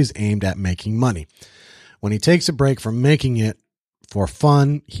always aimed at making money. When he takes a break from making it for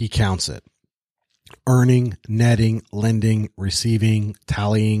fun, he counts it. Earning, netting, lending, receiving,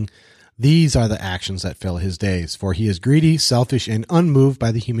 tallying. These are the actions that fill his days, for he is greedy, selfish, and unmoved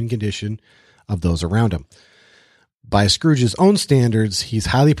by the human condition of those around him. By Scrooge's own standards, he's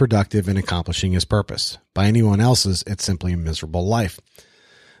highly productive in accomplishing his purpose. By anyone else's, it's simply a miserable life.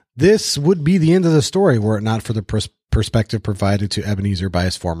 This would be the end of the story were it not for the perspective provided to Ebenezer by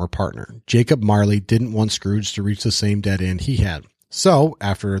his former partner. Jacob Marley didn't want Scrooge to reach the same dead end he had. So,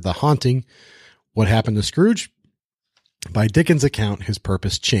 after the haunting, what happened to Scrooge? By Dickens' account, his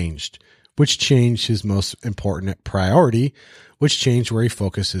purpose changed, which changed his most important priority, which changed where he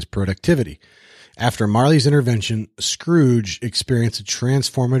focused his productivity. After Marley's intervention, Scrooge experienced the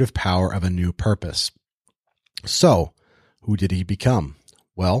transformative power of a new purpose. So, who did he become?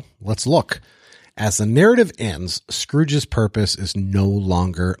 Well, let's look. As the narrative ends, Scrooge's purpose is no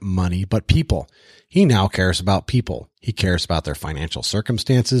longer money, but people. He now cares about people. He cares about their financial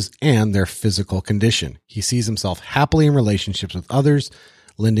circumstances and their physical condition. He sees himself happily in relationships with others,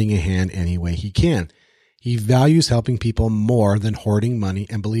 lending a hand any way he can. He values helping people more than hoarding money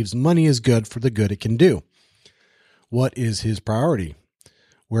and believes money is good for the good it can do. What is his priority?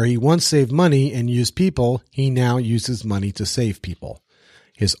 Where he once saved money and used people, he now uses money to save people.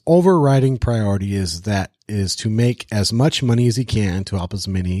 His overriding priority is to make as much money as he can to help as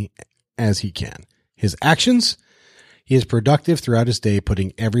many as he can. His actions? He is productive throughout his day,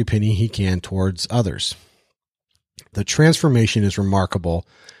 putting every penny he can towards others. The transformation is remarkable,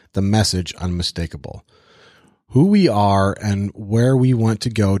 the message unmistakable. Who we are and where we want to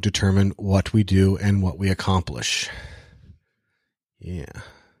go determine what we do and what we accomplish. Yeah.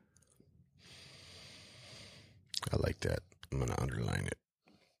 I like that. I'm going to underline it.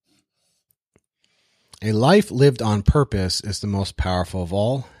 A life lived on purpose is the most powerful of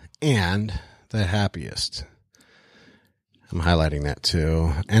all and the happiest. I'm highlighting that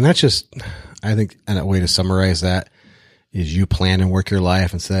too. And that's just, I think, a way to summarize that is you plan and work your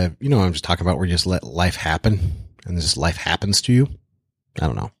life instead of, I'm just talking about where you just let life happen and just life happens to you. I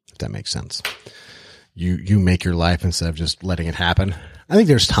don't know if that makes sense. You make your life instead of just letting it happen. I think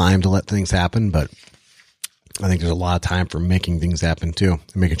there's time to let things happen, but I think there's a lot of time for making things happen too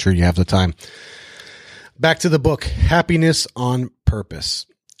and making sure you have the time. Back to the book, Happiness on Purpose.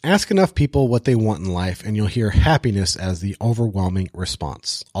 Ask enough people what they want in life, and you'll hear happiness as the overwhelming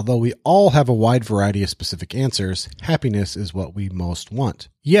response. Although we all have a wide variety of specific answers, happiness is what we most want.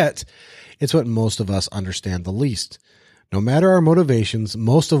 Yet, it's what most of us understand the least. No matter our motivations,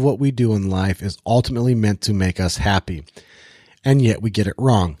 most of what we do in life is ultimately meant to make us happy. And yet we get it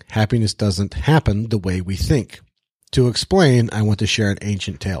wrong. Happiness doesn't happen the way we think. To explain, I want to share an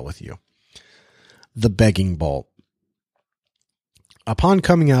ancient tale with you. The begging bowl. Upon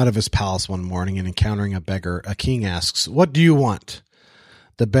coming out of his palace one morning and encountering a beggar, a king asks, "What do you want?"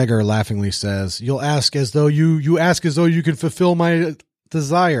 The beggar laughingly says, "You ask as though you can fulfill my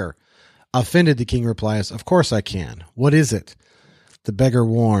desire." Offended, the king replies, "Of course I can. What is it?" The beggar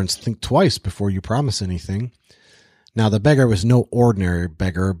warns, "Think twice before you promise anything." Now the beggar was no ordinary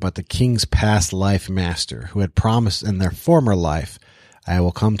beggar, but the king's past life master, who had promised in their former life, "I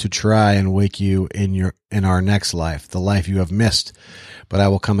will come to try and wake you in our next life, the life you have missed, but I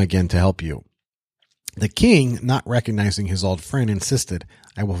will come again to help you." The king, not recognizing his old friend, insisted,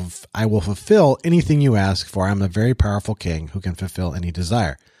 I will fulfill anything you ask, for I am a very powerful king who can fulfill any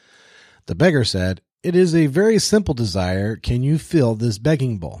desire." The beggar said, "It is a very simple desire. Can you fill this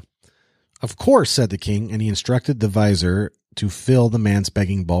begging bowl?" "Of course," said the king, and he instructed the vizier to fill the man's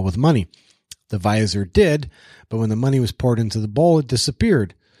begging bowl with money. The vizier did, but when the money was poured into the bowl, it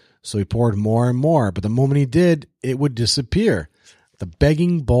disappeared. So he poured more and more, but the moment he did, it would disappear. The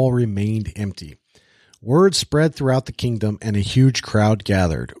begging bowl remained empty. Word spread throughout the kingdom, and a huge crowd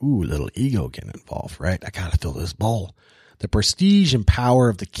gathered. Ooh, little ego getting involved, right? I gotta fill this bowl. The prestige and power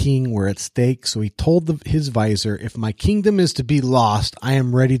of the king were at stake, so he told his vizier, if my kingdom is to be lost, I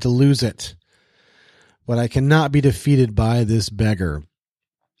am ready to lose it. But I cannot be defeated by this beggar.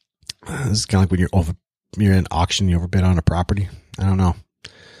 This is kind of like when you're in auction, you overbid on a property. I don't know.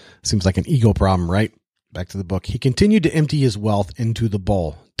 Seems like an ego problem, right? Back to the book. He continued to empty his wealth into the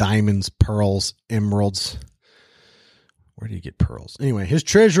bowl. Diamonds, pearls, emeralds. Where did he get pearls? Anyway, his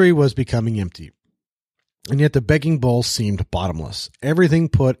treasury was becoming empty. And yet the begging bowl seemed bottomless. Everything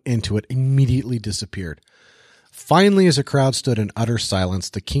put into it immediately disappeared. Finally, as the crowd stood in utter silence,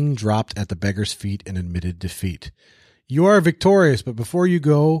 the king dropped at the beggar's feet and admitted defeat. You are victorious, but before you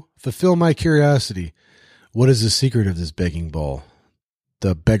go, fulfill my curiosity. What is the secret of this begging bowl?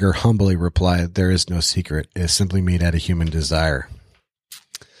 The beggar humbly replied, there is no secret. It is simply made out of human desire.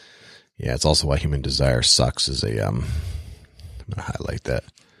 Yeah, it's also why human desire sucks I'm going to highlight that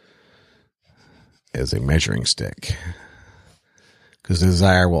as a measuring stick. Because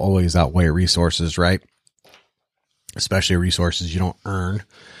desire will always outweigh resources, right? Especially resources you don't earn.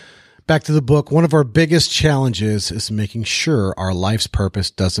 Back to the book. One of our biggest challenges is making sure our life's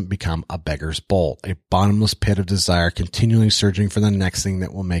purpose doesn't become a beggar's bowl, a bottomless pit of desire, continually searching for the next thing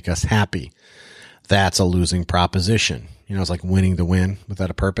that will make us happy. That's a losing proposition. You know, it's like winning the win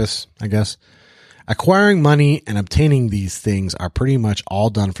without a purpose, I guess. Acquiring money and obtaining these things are pretty much all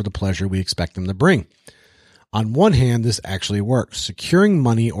done for the pleasure we expect them to bring. On one hand, this actually works. Securing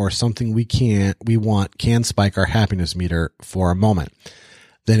money or something we want can spike our happiness meter for a moment.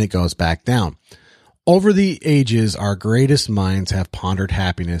 Then it goes back down. Over the ages, our greatest minds have pondered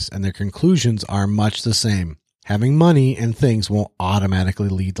happiness, and their conclusions are much the same. Having money and things won't automatically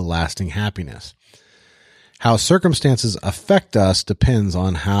lead to lasting happiness. How circumstances affect us depends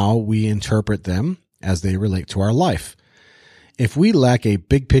on how we interpret them as they relate to our life. If we lack a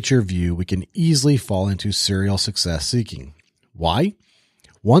big picture view, we can easily fall into serial success seeking. Why?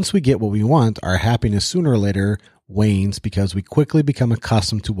 Once we get what we want, our happiness sooner or later wanes because we quickly become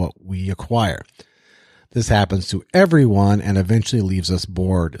accustomed to what we acquire. This happens to everyone and eventually leaves us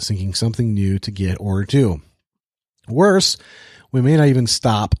bored, seeking something new to get or do. Worse, we may not even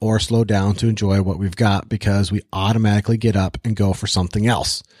stop or slow down to enjoy what we've got because we automatically get up and go for something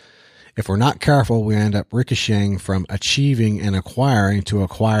else. If we're not careful, we end up ricocheting from achieving and acquiring to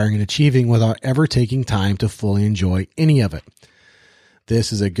acquiring and achieving without ever taking time to fully enjoy any of it.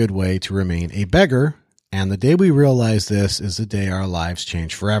 This is a good way to remain a beggar, and the day we realize this is the day our lives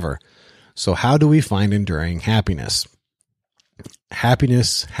change forever. So how do we find enduring happiness?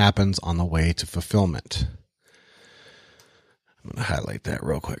 Happiness happens on the way to fulfillment. I'm going to highlight that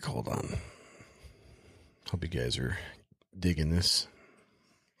real quick. Hold on. Hope you guys are digging this.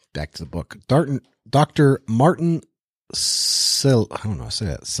 Back to the book. Dr. Martin Seligman,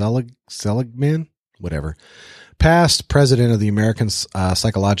 whatever, past president of the American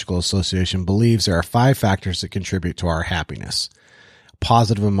Psychological Association, believes there are 5 factors that contribute to our happiness: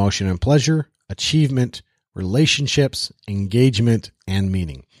 positive emotion and pleasure, achievement, relationships, engagement, and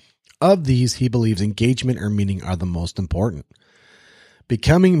meaning. Of these, he believes engagement or meaning are the most important.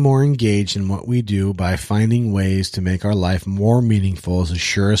 Becoming more engaged in what we do by finding ways to make our life more meaningful is the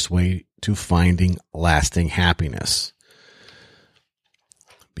surest way to finding lasting happiness.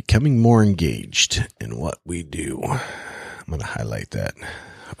 Becoming more engaged in what we do. I'm going to highlight that.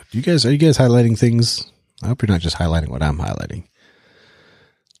 Are you guys highlighting things? I hope you're not just highlighting what I'm highlighting.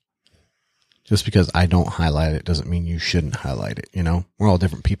 Just because I don't highlight it doesn't mean you shouldn't highlight it. You know, we're all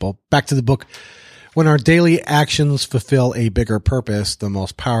different people. Back to the book. When our daily actions fulfill a bigger purpose, the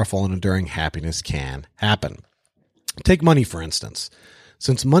most powerful and enduring happiness can happen. Take money, for instance.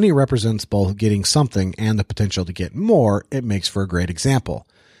 Since money represents both getting something and the potential to get more, it makes for a great example.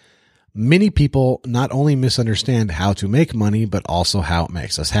 Many people not only misunderstand how to make money, but also how it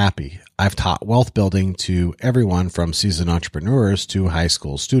makes us happy. I've taught wealth building to everyone from seasoned entrepreneurs to high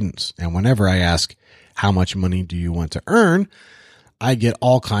school students. And whenever I ask, how much money do you want to earn? I get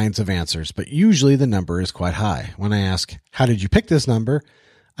all kinds of answers, but usually the number is quite high. When I ask, how did you pick this number?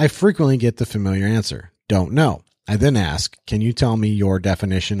 I frequently get the familiar answer, don't know. I then ask, can you tell me your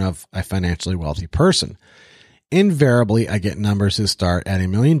definition of a financially wealthy person? Invariably, I get numbers that start at $1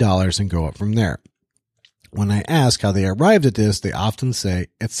 million and go up from there. When I ask how they arrived at this, they often say,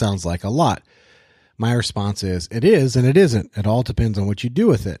 it sounds like a lot. My response is, it is and it isn't. It all depends on what you do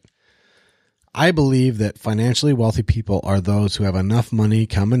with it. I believe that financially wealthy people are those who have enough money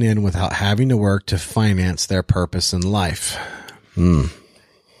coming in without having to work to finance their purpose in life. Oh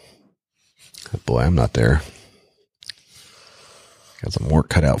boy, I'm not there. Got some work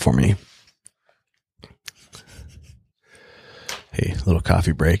cut out for me. Hey, little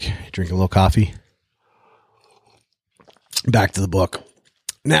coffee break. Drinking a little coffee. Back to the book.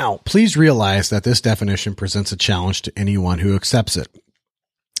 Now, please realize that this definition presents a challenge to anyone who accepts it.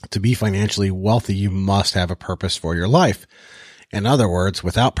 To be financially wealthy, you must have a purpose for your life. In other words,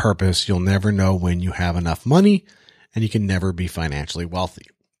 without purpose, you'll never know when you have enough money, and you can never be financially wealthy.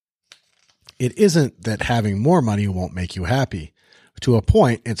 It isn't that having more money won't make you happy. To a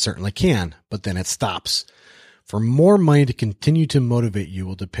point, it certainly can, but then it stops. For more money to continue to motivate you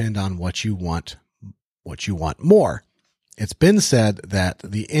will depend on what you want more. It's been said that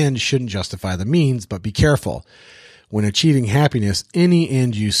the end shouldn't justify the means, but be careful. When achieving happiness, any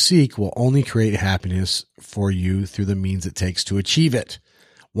end you seek will only create happiness for you through the means it takes to achieve it.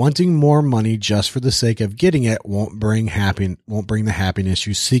 Wanting more money just for the sake of getting it won't bring the happiness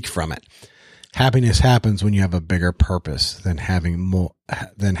you seek from it. Happiness happens when you have a bigger purpose than having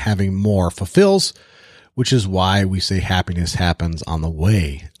more fulfills, which is why we say happiness happens on the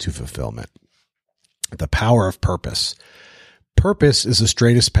way to fulfillment. The power of purpose. Purpose is the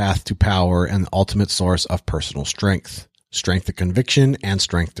straightest path to power and the ultimate source of personal strength of conviction, and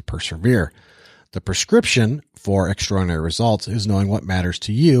strength to persevere. The prescription for extraordinary results is knowing what matters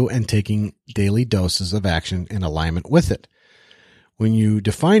to you and taking daily doses of action in alignment with it. When you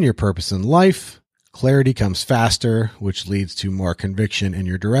define your purpose in life, clarity comes faster, which leads to more conviction in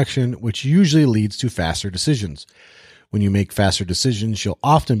your direction, which usually leads to faster decisions. When you make faster decisions, you'll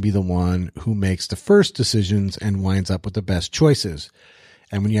often be the one who makes the first decisions and winds up with the best choices.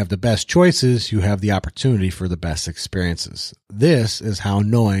 And when you have the best choices, you have the opportunity for the best experiences. This is how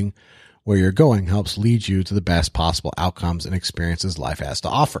knowing where you're going helps lead you to the best possible outcomes and experiences life has to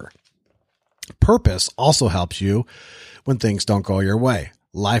offer. Purpose also helps you when things don't go your way.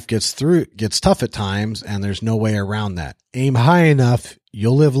 Life gets tough at times, and there's no way around that. Aim high enough,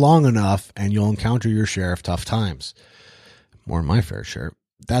 you'll live long enough, and you'll encounter your share of tough times. More than my fair share.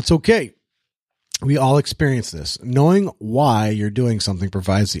 That's okay. We all experience this. Knowing why you're doing something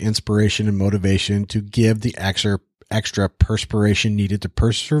provides the inspiration and motivation to give the extra perspiration needed to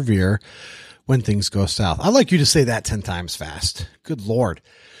persevere when things go south. I'd like you to say that 10 times fast. Good Lord.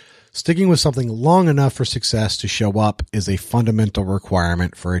 Sticking with something long enough for success to show up is a fundamental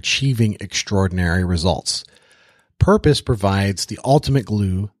requirement for achieving extraordinary results. Purpose provides the ultimate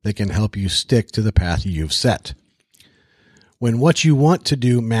glue that can help you stick to the path you've set. When what you want to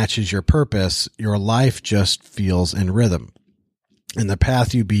do matches your purpose, your life just feels in rhythm. And the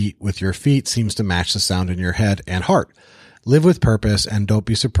path you beat with your feet seems to match the sound in your head and heart. Live with purpose, and don't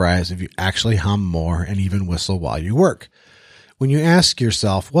be surprised if you actually hum more and even whistle while you work. When you ask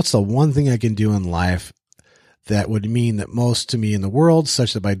yourself, what's the one thing I can do in life that would mean the most to me in the world,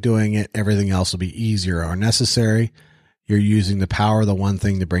 such that by doing it, everything else will be easier or necessary, you're using the power of the one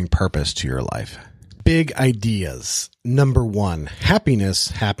thing to bring purpose to your life. Big ideas. Number 1,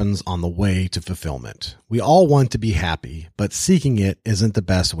 happiness happens on the way to fulfillment. We all want to be happy, but seeking it isn't the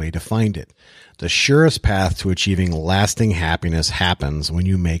best way to find it. The surest path to achieving lasting happiness happens when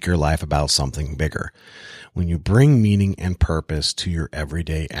you make your life about something bigger, when you bring meaning and purpose to your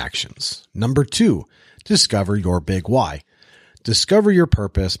everyday actions. Number 2, discover your big why. Discover your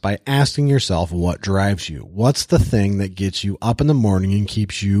purpose by asking yourself what drives you. What's the thing that gets you up in the morning and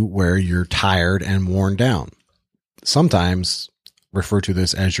keeps you where you're tired and worn down? Sometimes refer to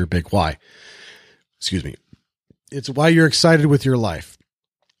this as your big why. It's why you're excited with your life.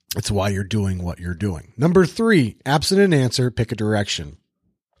 It's why you're doing what you're doing. Number 3, absent an answer, pick a direction.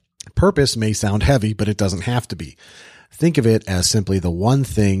 Purpose may sound heavy, but it doesn't have to be. Think of it as simply the one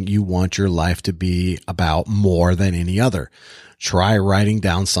thing you want your life to be about more than any other. Try writing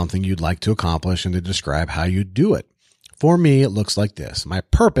down something you'd like to accomplish and to describe how you do it. For me, it looks like this. My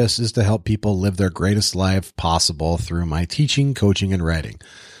purpose is to help people live their greatest life possible through my teaching, coaching, and writing.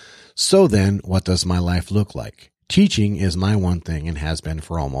 So then, what does my life look like? Teaching is my one thing and has been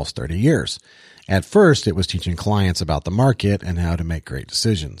for almost 30 years. At first, it was teaching clients about the market and how to make great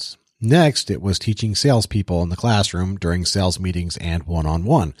decisions. Next, it was teaching salespeople in the classroom during sales meetings and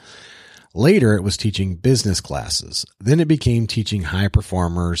one-on-one. Later, it was teaching business classes. Then it became teaching high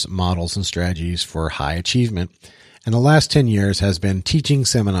performers, models, and strategies for high achievement. And the last 10 years has been teaching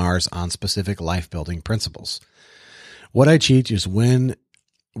seminars on specific life-building principles. What I teach is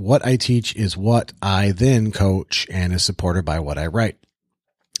what I then coach and is supported by what I write.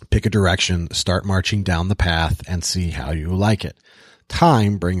 Pick a direction, start marching down the path, and see how you like it.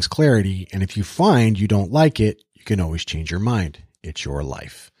 Time brings clarity, and if you find you don't like it, you can always change your mind. It's your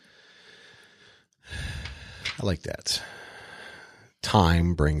life. I like that.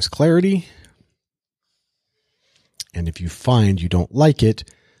 Time brings clarity, and if you find you don't like it,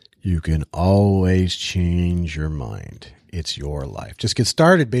 you can always change your mind. it's your life. Just get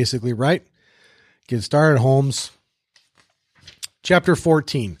started, basically, right? Get started, Holmes. Chapter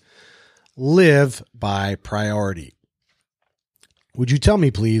 14, live by priority. Would you tell me,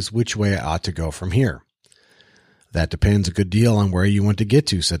 please, which way I ought to go from here? That depends a good deal on where you want to get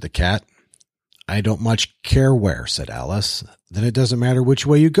to, said the cat. I don't much care where, said Alice. Then it doesn't matter which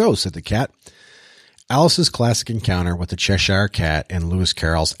way you go, said the cat. Alice's classic encounter with the Cheshire Cat and Lewis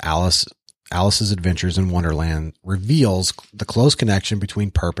Carroll's Alice's Adventures in Wonderland reveals the close connection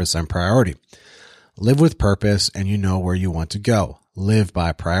between purpose and priority. Live with purpose and you know where you want to go. Live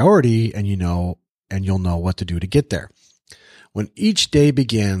by priority and you'll know what to do to get there. When each day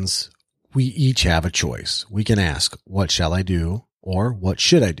begins, we each have a choice. We can ask, what shall I do? Or what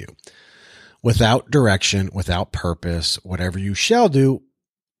should I do? Without direction, without purpose, whatever you shall do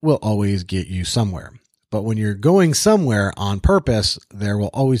will always get you somewhere. But when you're going somewhere on purpose, there will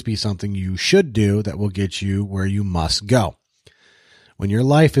always be something you should do that will get you where you must go. When your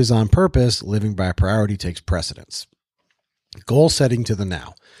life is on purpose, living by priority takes precedence. Goal setting to the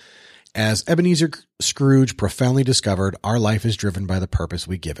now. As Ebenezer Scrooge profoundly discovered, our life is driven by the purpose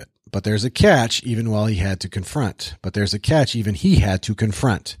we give it. But there's a catch even he had to confront.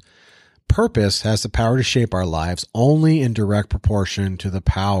 Purpose has the power to shape our lives only in direct proportion to the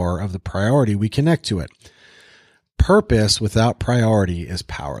power of the priority we connect to it. Purpose without priority is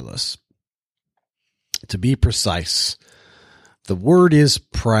powerless. To be precise, the word is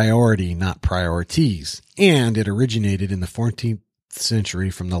priority, not priorities, and it originated in the 14th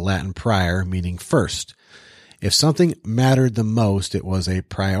century from the Latin prior, meaning first. If something mattered the most, it was a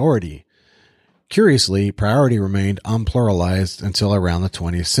priority. Curiously, priority remained unpluralized until around the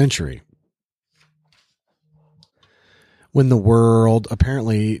 20th century, when the world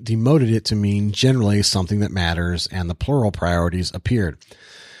apparently demoted it to mean generally something that matters and the plural priorities appeared.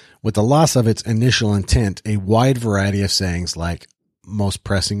 With the loss of its initial intent, a wide variety of sayings like most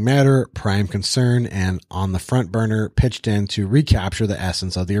pressing matter, prime concern, and on the front burner pitched in to recapture the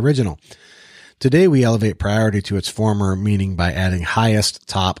essence of the original. Today we elevate priority to its former meaning by adding highest,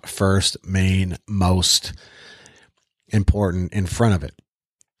 top, first, main, most important in front of it.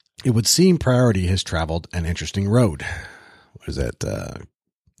 It would seem priority has traveled an interesting road. What is that? The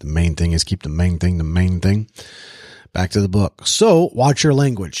main thing is keep the main thing the main thing. Back to the book. So watch your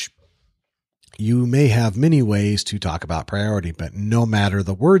language. You may have many ways to talk about priority, but no matter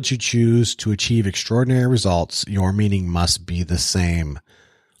the words you choose to achieve extraordinary results, your meaning must be the same.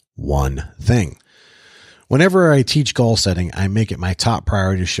 One thing. Whenever I teach goal setting, I make it my top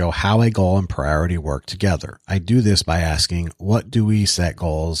priority to show how a goal and priority work together. I do this by asking, why do we set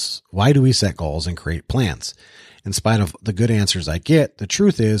goals and create plans? In spite of the good answers I get, the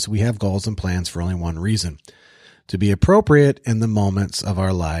truth is we have goals and plans for only one reason: to be appropriate in the moments of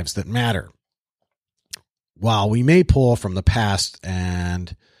our lives that matter. While we may pull from the past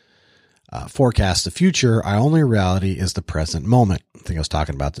and forecast the future, our only reality is the present moment. I think I was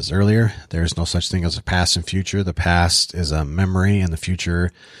talking about this earlier. There's no such thing as a past and future. The past is a memory and the future,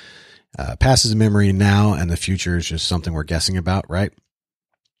 past is a memory now and the future is just something we're guessing about, right?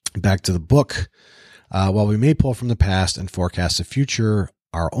 Back to the book. While we may pull from the past and forecast the future,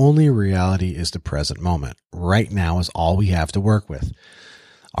 our only reality is the present moment. Right now is all we have to work with.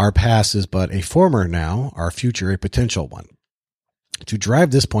 Our past is but a former now, our future a potential one. To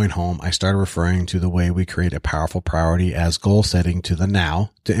drive this point home, I started referring to the way we create a powerful priority as goal setting to the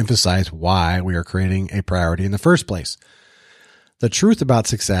now to emphasize why we are creating a priority in the first place. The truth about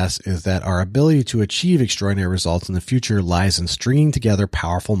success is that our ability to achieve extraordinary results in the future lies in stringing together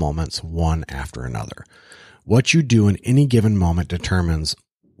powerful moments one after another. What you do in any given moment determines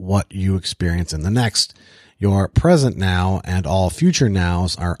what you experience in the next. Your present now and all future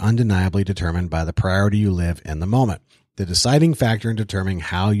nows are undeniably determined by the priority you live in the moment. The deciding factor in determining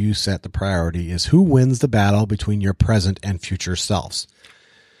how you set the priority is who wins the battle between your present and future selves.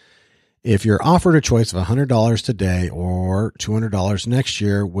 If you're offered a choice of $100 today or $200 next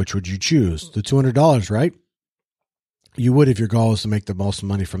year, which would you choose? The $200, right? You would if your goal is to make the most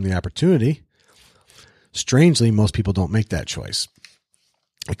money from the opportunity. Strangely, most people don't make that choice.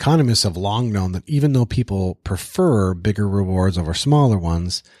 Economists have long known that even though people prefer bigger rewards over smaller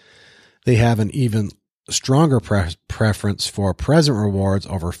ones, they have an even stronger preference for present rewards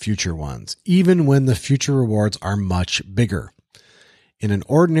over future ones, even when the future rewards are much bigger. In an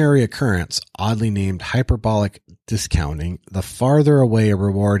ordinary occurrence, oddly named hyperbolic discounting, the farther away a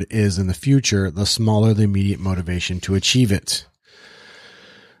reward is in the future, the smaller the immediate motivation to achieve it.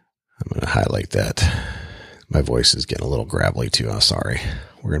 I'm going to highlight that. My voice is getting a little gravelly too. I'm sorry.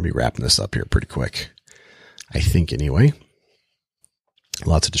 We're going to be wrapping this up here pretty quick. I think anyway.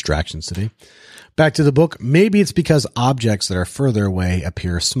 Lots of distractions today. Back to the book. Maybe it's because objects that are further away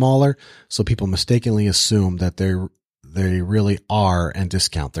appear smaller, so people mistakenly assume that they really are and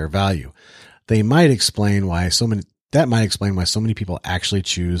discount their value. That might explain why so many people actually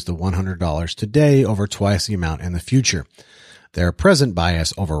choose the $100 today over twice the amount in the future. Their present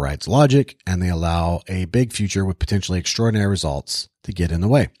bias overrides logic, and they allow a big future with potentially extraordinary results to get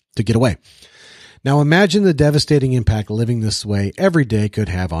away. Now imagine the devastating impact living this way every day could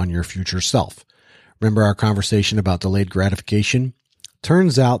have on your future self. Remember our conversation about delayed gratification?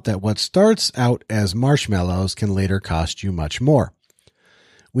 Turns out that what starts out as marshmallows can later cost you much more.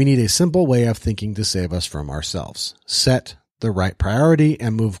 We need a simple way of thinking to save us from ourselves. Set the right priority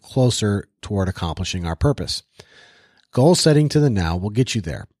and move closer toward accomplishing our purpose. Goal setting to the now will get you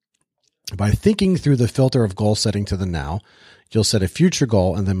there. By thinking through the filter of goal setting to the now, you'll set a future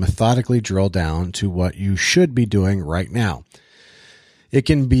goal and then methodically drill down to what you should be doing right now. It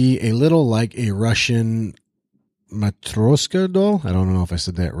can be a little like a Russian Matroska doll. I don't know if I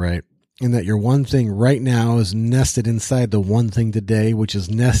said that right. In that your one thing right now is nested inside the one thing today, which is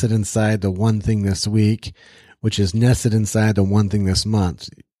nested inside the one thing this week, which is nested inside the one thing this month.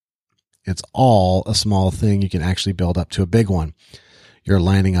 It's all a small thing you can actually build up to a big one. You're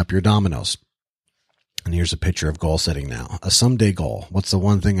lining up your dominoes. And here's a picture of goal setting now. A someday goal. What's the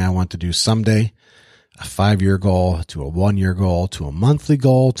one thing I want to do someday? A 5-year goal, to a 1-year goal, to a monthly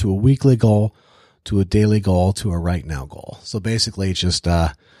goal, to a weekly goal, to a daily goal, to a right now goal. So basically just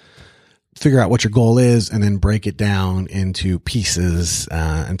figure out what your goal is and then break it down into pieces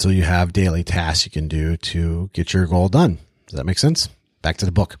until you have daily tasks you can do to get your goal done. Does that make sense? Back to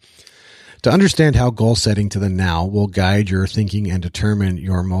the book. To understand how goal setting to the now will guide your thinking and determine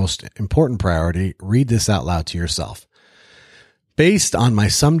your most important priority, read this out loud to yourself. Based on my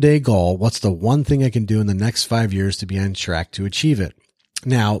someday goal, what's the one thing I can do in the next 5 years to be on track to achieve it?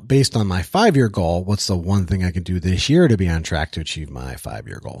 Now, based on my 5-year goal, what's the one thing I can do this year to be on track to achieve my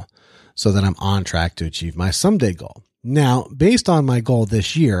 5-year goal so that I'm on track to achieve my someday goal? Now, based on my goal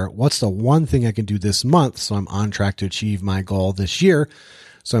this year, what's the one thing I can do this month so I'm on track to achieve my goal this year?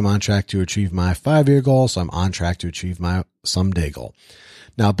 So I'm on track to achieve my 5-year goal. So I'm on track to achieve my someday goal.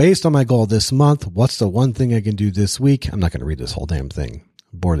 Now, based on my goal this month, what's the one thing I can do this week? I'm not going to read this whole damn thing.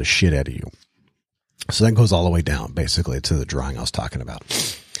 Bore the shit out of you. So that goes all the way down, basically, to the drawing I was talking about.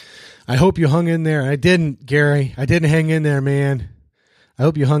 I hope you hung in there. I didn't, Gary. I didn't hang in there, man. I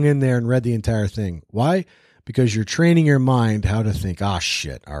hope you hung in there and read the entire thing. Why? Because you're training your mind how to think, oh,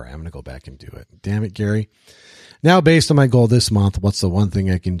 shit. All right, I'm going to go back and do it. Damn it, Gary. Now, based on my goal this month, what's the one thing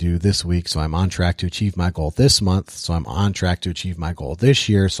I can do this week so I'm on track to achieve my goal this month, so I'm on track to achieve my goal this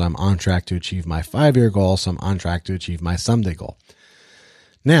year, so I'm on track to achieve my 5-year goal, so I'm on track to achieve my someday goal.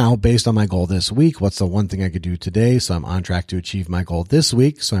 Now, based on my goal this week, what's the one thing I could do today so I'm on track to achieve my goal this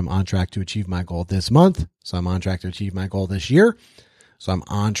week, so I'm on track to achieve my goal this month, so I'm on track to achieve my goal this year, so I'm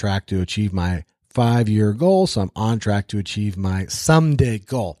on track to achieve my 5-year goal, so I'm on track to achieve my someday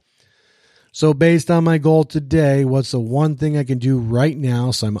goal. So based on my goal today, what's the one thing I can do right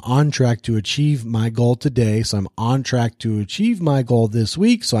now so I'm on track to achieve my goal today, so I'm on track to achieve my goal this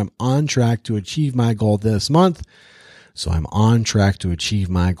week, so I'm on track to achieve my goal this month, so I'm on track to achieve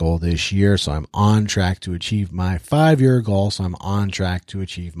my goal this year, so I'm on track to achieve my 5-year goal, so I'm on track to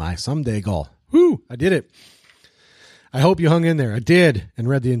achieve my someday goal. Whoo, I did it. I hope you hung in there. I did, and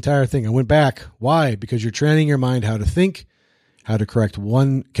read the entire thing. I went back. Why? Because you're training your mind how to think, how to connect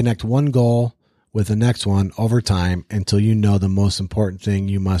one goal with the next one over time until you know the most important thing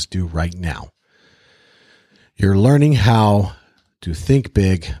you must do right now. You're learning how to think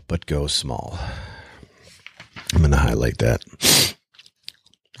big but go small. I'm going to highlight that.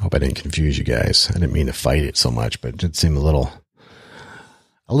 I hope I didn't confuse you guys. I didn't mean to fight it so much, but it did seem a little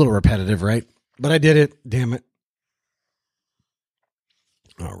repetitive, right? But I did it. Damn it.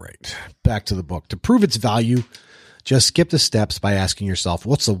 All right. Back to the book. To prove its value, just skip the steps by asking yourself,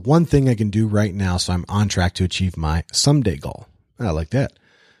 what's the one thing I can do right now so I'm on track to achieve my someday goal? I like that.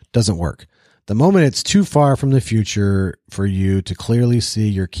 Doesn't work. The moment it's too far from the future for you to clearly see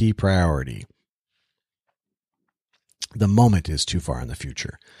your key priority. The moment is too far in the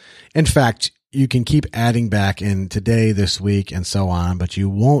future. In fact, you can keep adding back in today, this week, and so on, but you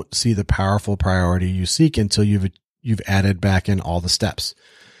won't see the powerful priority you seek until you've added back in all the steps.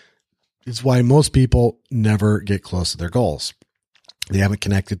 It's why most people never get close to their goals. They haven't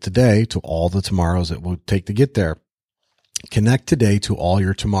connected today to all the tomorrows it will take to get there. Connect today to all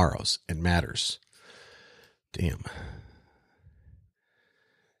your tomorrows. It matters. Damn.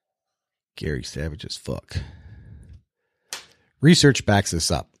 Gary Savage as fuck. Research backs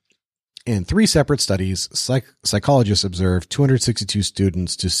this up. In 3 separate studies, psychologists observed 262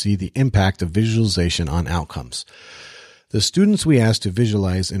 students to see the impact of visualization on outcomes. The students we asked to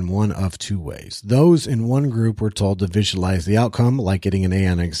visualize in one of 2 ways. Those in one group were told to visualize the outcome, like getting an A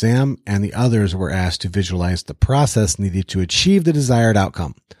on an exam, and the others were asked to visualize the process needed to achieve the desired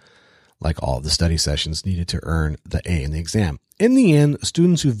outcome, like all of the study sessions needed to earn the A in the exam. In the end,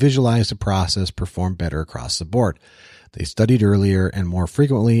 students who visualized the process performed better across the board. They studied earlier and more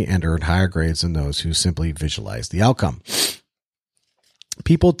frequently and earned higher grades than those who simply visualized the outcome.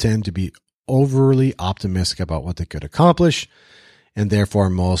 People tend to be overly optimistic about what they could accomplish, and therefore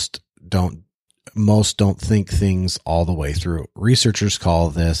most don't think things all the way through. Researchers call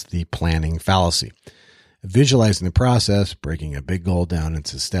this the planning fallacy. Visualizing the process, breaking a big goal down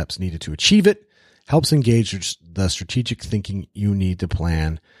into steps needed to achieve it, helps engage the strategic thinking you need to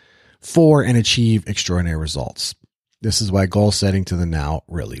plan for and achieve extraordinary results. This is why goal setting to the now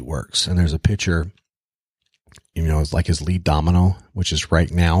really works. And there's a picture, it's like his lead domino, which is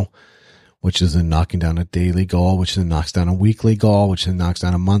right now, which is then knocking down a daily goal, which then knocks down a weekly goal, which then knocks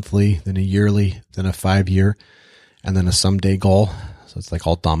down a monthly, then a yearly, then a 5-year, and then a someday goal. So it's like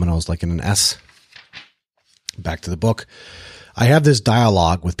all dominoes, like in an S. Back to the book. I have this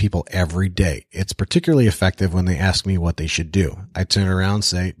dialogue with people every day. It's particularly effective when they ask me what they should do. I turn around and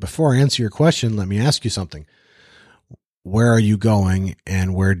say, before I answer your question, let me ask you something. Where are you going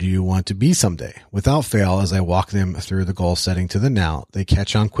and where do you want to be someday? Without fail, as I walk them through the goal setting to the now, they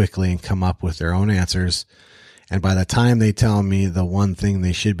catch on quickly and come up with their own answers. And by the time they tell me the one thing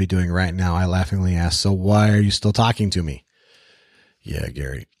they should be doing right now, I laughingly ask, so why are you still talking to me? Yeah,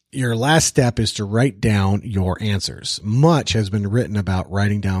 Gary. Your last step is to write down your answers. Much has been written about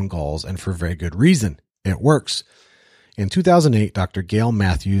writing down goals, and for very good reason. It works. In 2008, Dr. Gail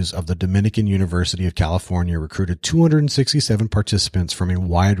Matthews of the Dominican University of California recruited 267 participants from a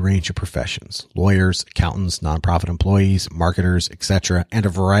wide range of professions: lawyers, accountants, nonprofit employees, marketers, etc., and a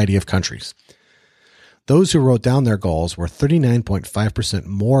variety of countries. Those who wrote down their goals were 39.5%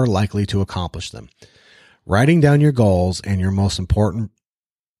 more likely to accomplish them. Writing down your goals and your most important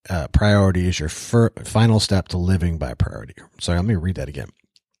priority is your final step to living by priority. Sorry, let me read that again.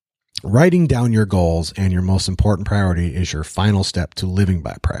 Writing down your goals and your most important priority is your final step to living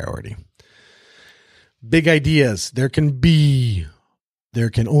by priority. Big ideas. There can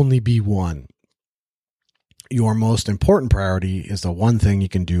only be one. Your most important priority is the one thing you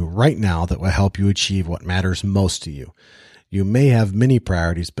can do right now that will help you achieve what matters most to you. You may have many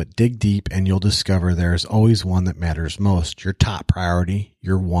priorities, but dig deep and you'll discover there is always one that matters most. Your top priority,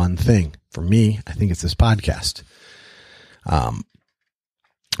 your one thing. For me, I think it's this podcast.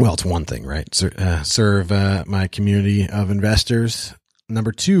 Well, it's one thing, right? Serve my community of investors.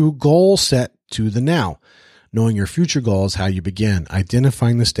 Number 2, goal set to the now. Knowing your future goal is how you begin.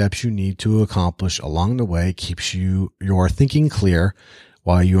 Identifying the steps you need to accomplish along the way keeps your thinking clear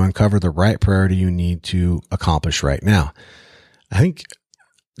while you uncover the right priority you need to accomplish right now. I think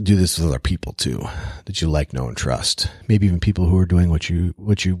do this with other people too, that you like, know, and trust. Maybe even people who are doing what you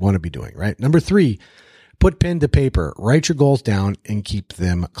want to be doing, right? Number 3, put pen to paper. Write your goals down and keep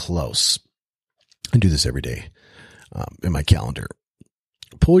them close. I do this every day in my calendar.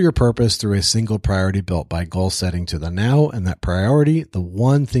 Pull your purpose through a single priority built by goal setting to the now, and that priority, the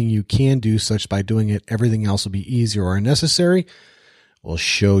one thing you can do, such by doing it, everything else will be easier or unnecessary, will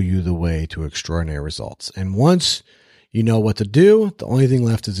show you the way to extraordinary results. And once you know what to do, the only thing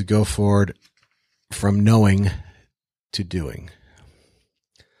left is to go forward from knowing to doing.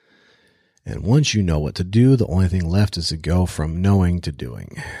 And once you know what to do, the only thing left is to go from knowing to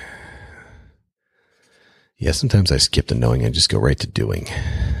doing. Yeah, sometimes I skip the knowing and just go right to doing.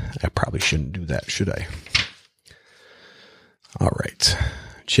 I probably shouldn't do that, should I? All right.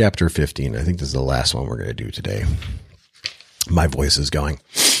 Chapter 15. I think this is the last one we're going to do today. My voice is going.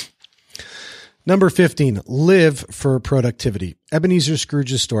 Number 15, live for productivity. Ebenezer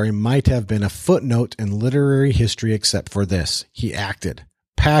Scrooge's story might have been a footnote in literary history except for this. He acted.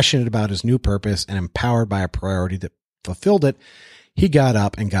 Passionate about his new purpose and empowered by a priority that fulfilled it, he got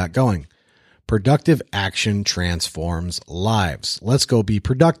up and got going. Productive action transforms lives. Let's go be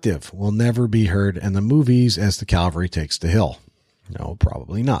productive. Will never be heard in the movies as the cavalry takes the hill. No,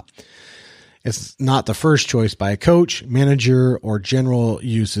 probably not. It's not the first choice by a coach, manager, or general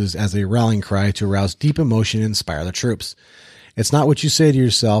uses as a rallying cry to arouse deep emotion and inspire the troops. It's not what you say to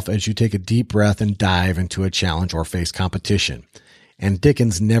yourself as you take a deep breath and dive into a challenge or face competition. And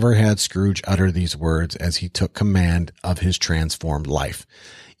Dickens never had Scrooge utter these words as he took command of his transformed life.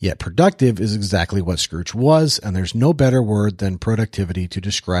 Yet productive is exactly what Scrooge was, and there's no better word than productivity to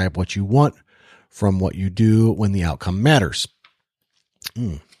describe what you want from what you do when the outcome matters.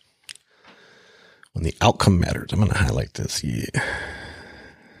 When the outcome matters. I'm going to highlight this. Yeah.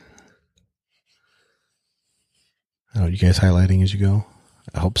 Oh, you guys highlighting as you go?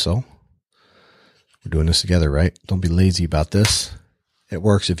 I hope so. We're doing this together, right? Don't be lazy about this. It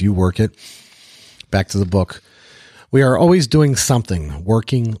works if you work it. Back to the book. We are always doing something,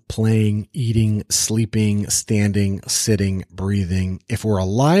 working, playing, eating, sleeping, standing, sitting, breathing. If we're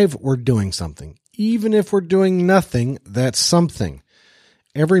alive, we're doing something. Even if we're doing nothing, that's something.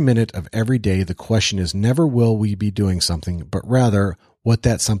 Every minute of every day, the question is never will we be doing something, but rather what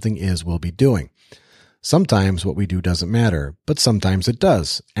that something is we'll be doing. Sometimes what we do doesn't matter, but sometimes it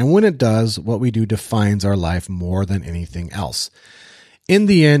does. And when it does, what we do defines our life more than anything else. In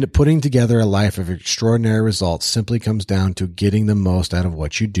the end, putting together a life of extraordinary results simply comes down to getting the most out of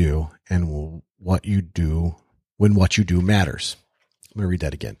what you do and what you do when what you do matters. I'm going to read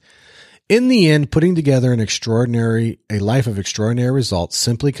that again. In the end, putting together a life of extraordinary results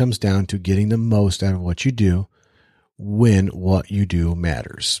simply comes down to getting the most out of what you do when what you do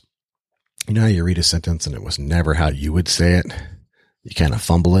matters. You know how you read a sentence and it was never how you would say it? You kind of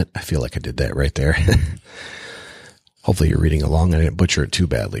fumble it. I feel like I did that right there. Hopefully you're reading along. I didn't butcher it too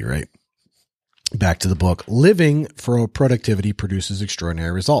badly, right? Back to the book. Living for productivity produces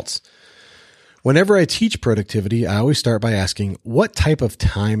extraordinary results. Whenever I teach productivity, I always start by asking, what type of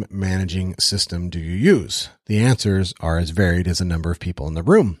time managing system do you use? The answers are as varied as the number of people in the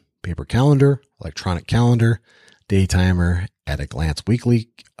room. Paper calendar, electronic calendar, day timer, at a glance weekly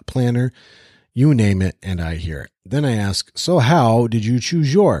planner, you name it, and I hear it. Then I ask, so how did you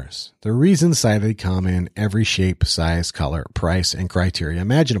choose yours? The reasons cited come in every shape, size, color, price, and criteria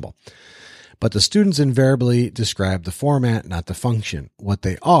imaginable. But the students invariably describe the format, not the function, what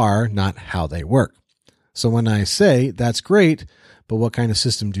they are, not how they work. So when I say, that's great, but what kind of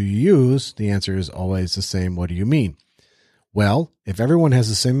system do you use? The answer is always the same. What do you mean? Well, if everyone has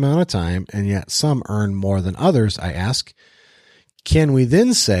the same amount of time, and yet some earn more than others, I ask, can we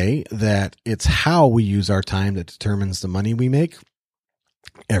then say that it's how we use our time that determines the money we make?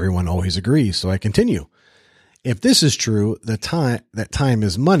 Everyone always agrees, so I continue. If this is true, that time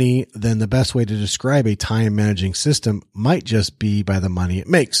is money, then the best way to describe a time managing system might just be by the money it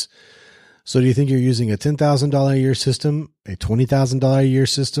makes. So do you think you're using a $10,000 a year system, a $20,000 a year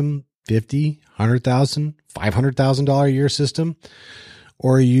system, $50,000, $100,000, $500,000 a year system,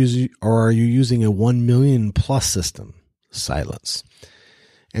 or are you using a $1 million plus system? Silence.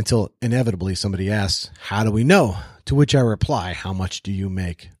 Until inevitably somebody asks, how do we know? To which I reply, how much do you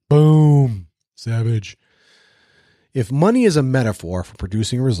make? Boom. Savage. If money is a metaphor for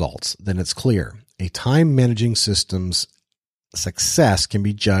producing results, then it's clear. A time managing system's success can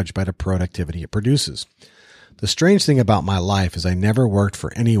be judged by the productivity it produces. The strange thing about my life is I never worked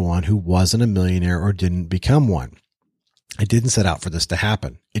for anyone who wasn't a millionaire or didn't become one. I didn't set out for this to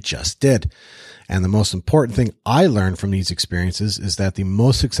happen. It just did. And the most important thing I learned from these experiences is that the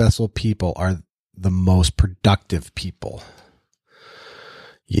most successful people are the most productive people.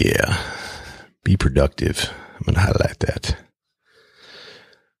 Yeah. Be productive. I'm going to highlight that.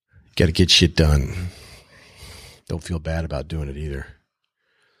 Got to get shit done. Don't feel bad about doing it either.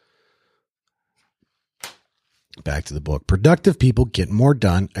 Back to the book. Productive people get more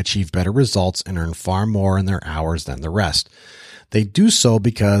done, achieve better results, and earn far more in their hours than the rest. They do so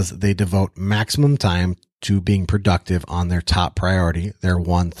because they devote maximum time to being productive on their top priority, their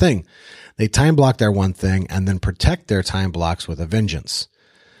one thing. They time block their one thing and then protect their time blocks with a vengeance.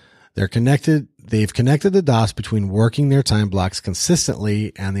 They've connected the dots between working their time blocks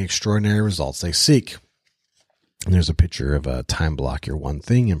consistently and the extraordinary results they seek. And there's a picture of a time block your one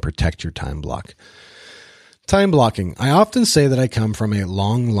thing and protect your time block. Time blocking. I often say that I come from a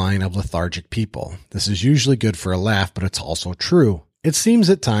long line of lethargic people. This is usually good for a laugh, but it's also true. It seems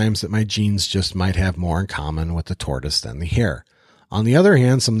at times that my genes just might have more in common with the tortoise than the hare. On the other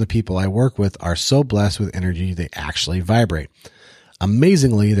hand, some of the people I work with are so blessed with energy they actually vibrate.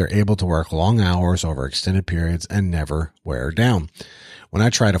 Amazingly, they're able to work long hours over extended periods and never wear down. When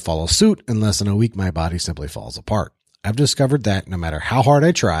I try to follow suit, in less than a week, my body simply falls apart. I've discovered that no matter how hard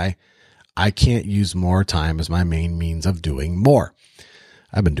I try, I can't use more time as my main means of doing more.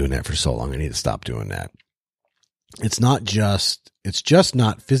 I've been doing that for so long. I need to stop doing that. It's just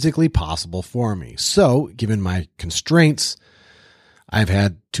not physically possible for me. So, given my constraints, I've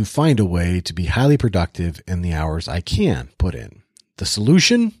had to find a way to be highly productive in the hours I can put in. The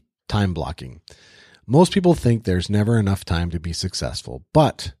solution? Time blocking. Most people think there's never enough time to be successful,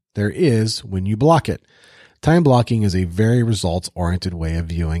 but there is when you block it. Time blocking is a very results-oriented way of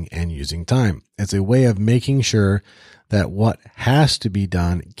viewing and using time. It's a way of making sure that what has to be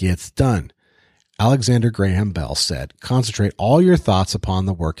done gets done. Alexander Graham Bell said, "Concentrate all your thoughts upon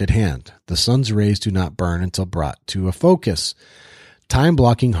the work at hand. The sun's rays do not burn until brought to a focus. Time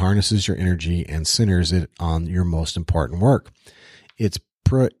blocking harnesses your energy and centers it on your most important work. It's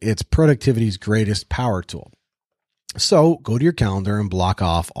productivity's greatest power tool. So go to your calendar and block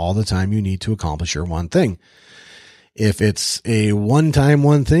off all the time you need to accomplish your one thing. If it's a one-time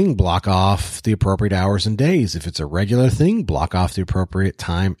one thing, block off the appropriate hours and days. If it's a regular thing, block off the appropriate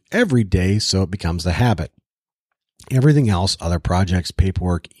time every day so it becomes a habit. Everything else, other projects,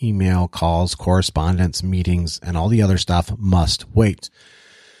 paperwork, email, calls, correspondence, meetings, and all the other stuff must wait.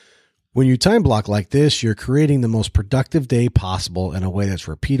 When you time block like this, you're creating the most productive day possible in a way that's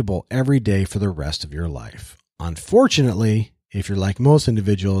repeatable every day for the rest of your life. Unfortunately, if you're like most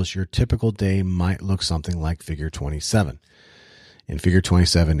individuals, your typical day might look something like figure 27. And figure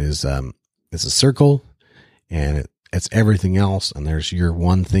 27 is it's a circle, and it's everything else, and there's your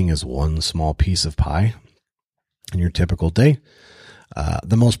one thing is one small piece of pie in your typical day.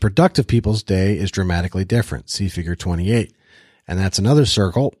 The most productive people's day is dramatically different. See figure 28. And that's another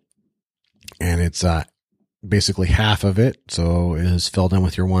circle, and it's basically half of it, so is filled in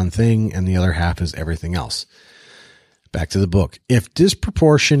with your one thing, and the other half is everything else. Back to the book. If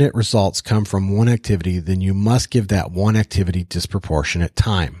disproportionate results come from one activity, then you must give that one activity disproportionate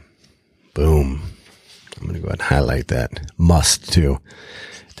time. Boom. I'm going to go ahead and highlight that. Must, too.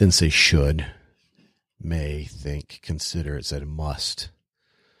 It didn't say should, may, think, consider. It said must.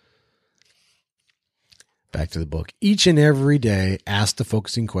 Back to the book. Each and every day, ask the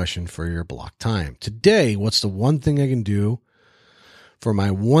focusing question for your block time. Today, what's the one thing I can do for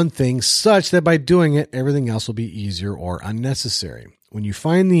my one thing such that by doing it, everything else will be easier or unnecessary? When you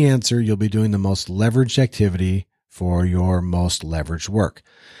find the answer, you'll be doing the most leveraged activity for your most leveraged work.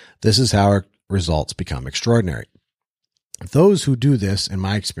 This is how our results become extraordinary. Those who do this, in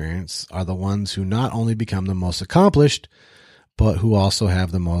my experience, are the ones who not only become the most accomplished, but who also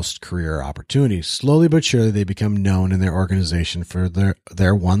have the most career opportunities. Slowly but surely, they become known in their organization for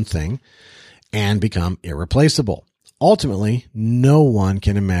their one thing and become irreplaceable. Ultimately, no one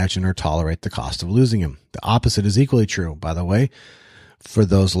can imagine or tolerate the cost of losing him. The opposite is equally true, by the way, for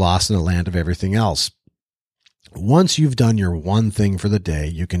those lost in the land of everything else. Once you've done your one thing for the day,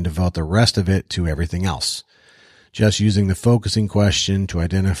 you can devote the rest of it to everything else. Just using the focusing question to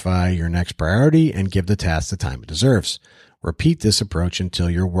identify your next priority and give the task the time it deserves. Repeat this approach until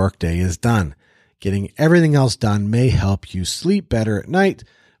your workday is done. Getting everything else done may help you sleep better at night,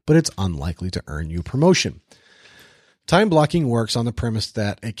 but it's unlikely to earn you promotion. Time blocking works on the premise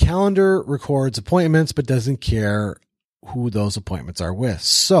that a calendar records appointments but doesn't care who those appointments are with.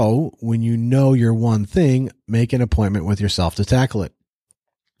 So when you know your one thing, make an appointment with yourself to tackle it.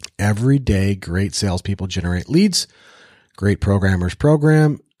 Every day, great salespeople generate leads, great programmers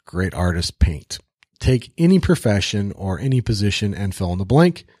program, great artists paint. Take any profession or any position and fill in the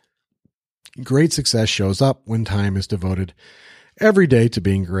blank. Great success shows up when time is devoted every day to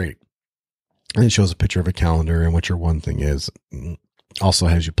being great. And it shows a picture of a calendar and what your one thing is. Also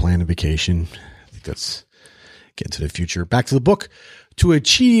has you plan a vacation. I think that's getting to the future. Back to the book. To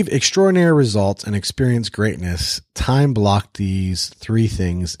achieve extraordinary results and experience greatness, time block these three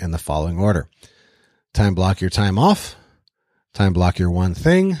things in the following order. Time block your time off. Time block your one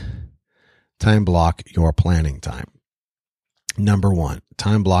thing. Time block your planning time. Number one,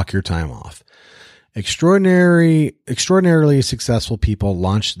 time block your time off. Extraordinarily successful people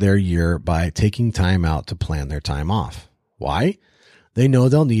launch their year by taking time out to plan their time off. Why? They know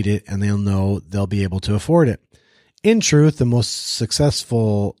they'll need it and they'll know they'll be able to afford it. In truth, the most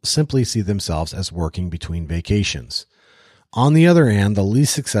successful simply see themselves as working between vacations. On the other hand, the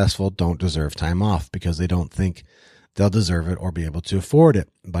least successful don't deserve time off because they don't think they'll deserve it or be able to afford it.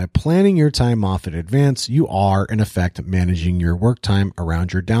 By planning your time off in advance, you are, in effect, managing your work time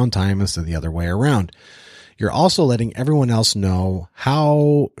around your downtime instead of the other way around. You're also letting everyone else know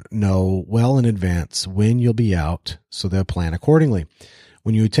well in advance when you'll be out, so they'll plan accordingly.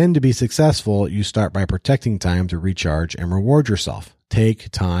 When you intend to be successful, you start by protecting time to recharge and reward yourself. Take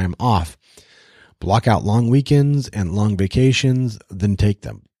time off. Block out long weekends and long vacations, then take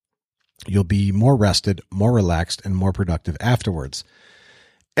them. You'll be more rested, more relaxed, and more productive afterwards.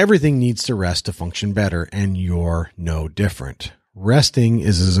 Everything needs to rest to function better, and you're no different. Resting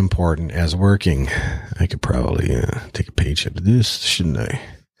is as important as working. I could probably take a page out of this, shouldn't I?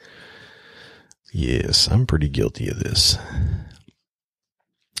 Yes, I'm pretty guilty of this.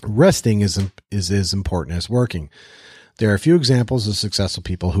 Resting is as important as working. There are a few examples of successful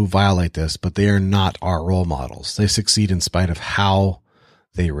people who violate this, but they are not our role models. They succeed in spite of how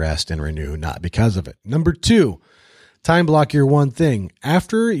they rest and renew, not because of it. Number two, Time block your one thing.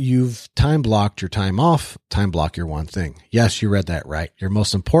 After you've time blocked your time off, time block your one thing. Yes, you read that right. Your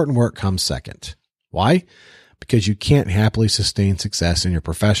most important work comes second. Why? Because you can't happily sustain success in your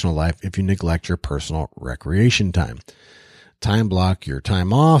professional life if you neglect your personal recreation time. Time block your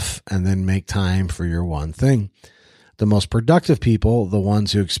time off and then make time for your one thing. The most productive people, the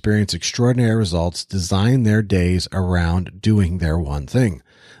ones who experience extraordinary results, design their days around doing their one thing.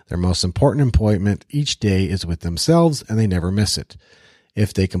 Their most important appointment each day is with themselves, and they never miss it.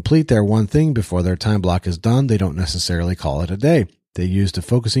 If they complete their one thing before their time block is done, they don't necessarily call it a day. They use the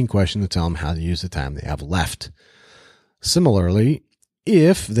focusing question to tell them how to use the time they have left. Similarly,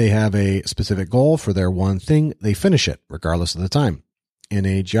 if they have a specific goal for their one thing, they finish it, regardless of the time. In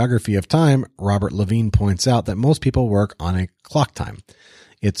A Geography of Time, Robert Levine points out that most people work on a clock time.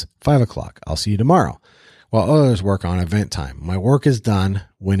 It's 5 o'clock. I'll see you tomorrow. While others work on event time. My work is done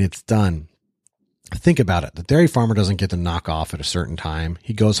when it's done. Think about it. The dairy farmer doesn't get to knock off at a certain time.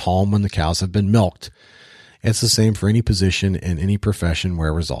 He goes home when the cows have been milked. It's the same for any position in any profession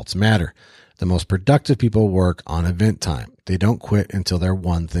where results matter. The most productive people work on event time. They don't quit until their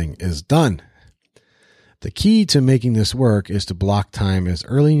one thing is done. The key to making this work is to block time as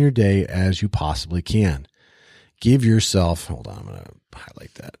early in your day as you possibly can. Give yourself, hold on, I'm going to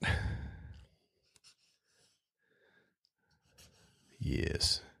highlight that.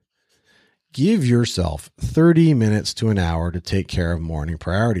 Yes. Give yourself 30 minutes to an hour to take care of morning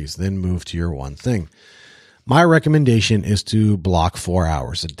priorities, then move to your one thing. My recommendation is to block 4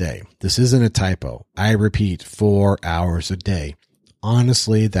 hours a day. This isn't a typo. I repeat, 4 hours a day.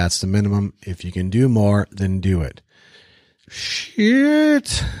 Honestly, that's the minimum. If you can do more, then do it.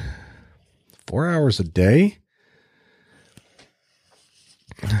 Shit. 4 hours a day?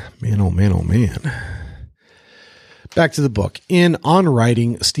 Man, oh man, oh man. Back to the book. In On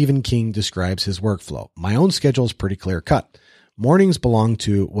Writing, Stephen King describes his workflow. My own schedule is pretty clear cut. Mornings belong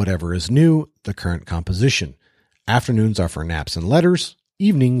to whatever is new, the current composition. Afternoons are for naps and letters.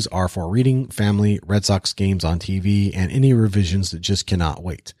 Evenings are for reading, family, Red Sox games on TV, and any revisions that just cannot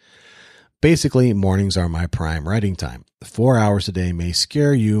wait. Basically, mornings are my prime writing time. 4 hours a day may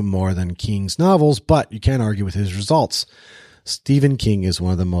scare you more than King's novels, but you can't argue with his results. Stephen King is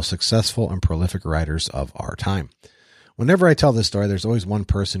one of the most successful and prolific writers of our time. Whenever I tell this story, there's always one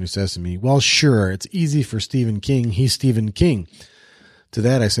person who says to me, well, sure, it's easy for Stephen King. He's Stephen King. To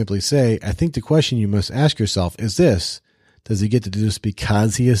that, I simply say, I think the question you must ask yourself is this. Does he get to do this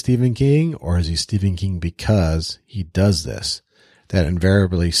because he is Stephen King, or is he Stephen King because he does this? That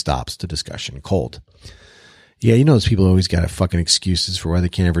invariably stops the discussion cold. Yeah, you know those people always got fucking excuses for why they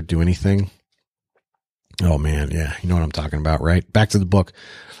can't ever do anything. Oh man, yeah, you know what I'm talking about, right? Back to the book.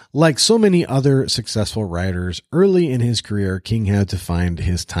 Like so many other successful writers, early in his career, King had to find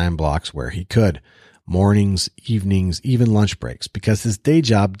his time blocks where he could. Mornings, evenings, even lunch breaks, because his day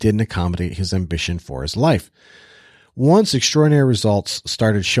job didn't accommodate his ambition for his life. Once extraordinary results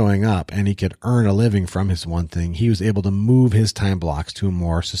started showing up and he could earn a living from his one thing, he was able to move his time blocks to a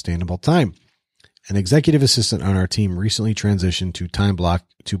more sustainable time. An executive assistant on our team recently transitioned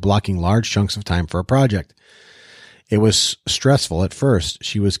to blocking large chunks of time for a project. It was stressful at first.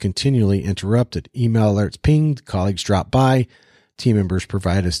 She was continually interrupted. Email alerts pinged, colleagues dropped by, team members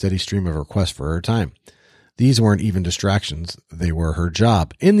provided a steady stream of requests for her time. These weren't even distractions. They were her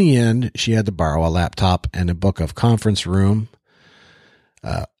job. In the end, she had to borrow a laptop and book a conference room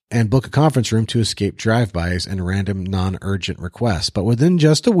to escape drive-bys and random non-urgent requests. But within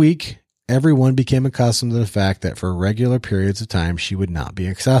just a week, everyone became accustomed to the fact that for regular periods of time, she would not be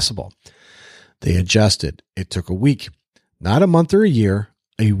accessible. They adjusted. It took a week, not a month or a year,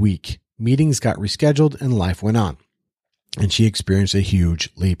 a week. Meetings got rescheduled and life went on. And she experienced a huge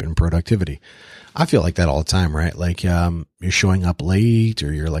leap in productivity. I feel like that all the time, right? Like you're showing up late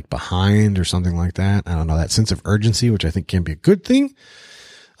or you're like behind or something like that. I don't know, that sense of urgency, which I think can be a good thing.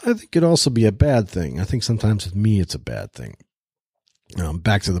 I think it could also be a bad thing. I think sometimes with me, it's a bad thing.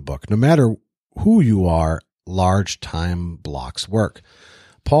 Back to the book. No matter who you are, large time blocks work.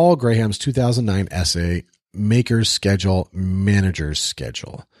 Paul Graham's 2009 essay, Maker's Schedule, Manager's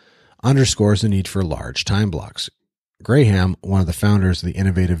Schedule, underscores the need for large time blocks. Graham, one of the founders of the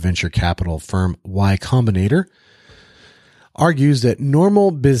innovative venture capital firm Y Combinator, argues that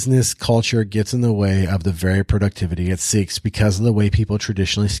normal business culture gets in the way of the very productivity it seeks because of the way people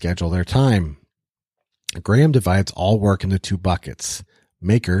traditionally schedule their time. Graham divides all work into two buckets: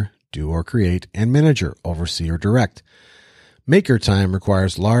 maker, do or create, and manager, oversee or direct. Maker time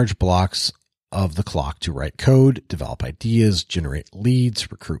requires large blocks of the clock to write code, develop ideas, generate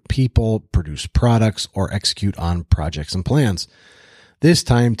leads, recruit people, produce products, or execute on projects and plans. This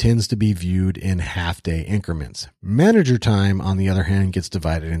time tends to be viewed in half-day increments. Manager time, on the other hand, gets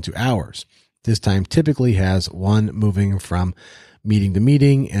divided into hours. This time typically has one moving from meeting to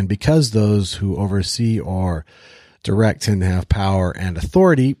meeting, and because those who oversee or direct tend to have power and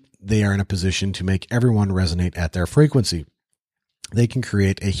authority, they are in a position to make everyone resonate at their frequency. They can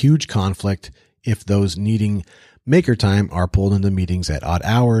create a huge conflict if those needing maker time are pulled into meetings at odd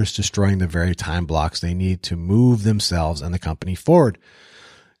hours, destroying the very time blocks they need to move themselves and the company forward.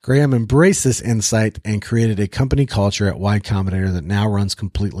 Graham embraced this insight and created a company culture at Y Combinator that now runs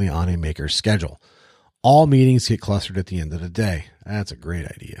completely on a maker schedule. All meetings get clustered at the end of the day. That's a great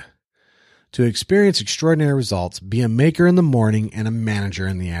idea. To experience extraordinary results, be a maker in the morning and a manager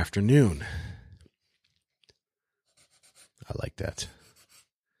in the afternoon. I like that.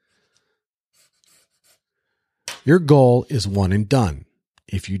 Your goal is one and done.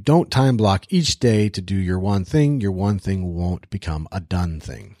 If you don't time block each day to do your one thing won't become a done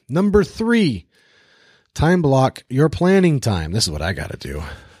thing. Number 3, time block your planning time. This is what I got to do.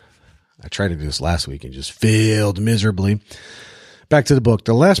 I tried to do this last week and just failed miserably. Back to the book.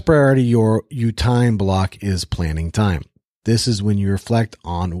 The last priority you time block is planning time. This is when you reflect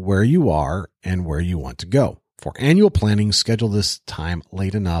on where you are and where you want to go. For annual planning, schedule this time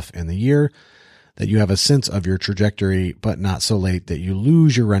late enough in the year that you have a sense of your trajectory, but not so late that you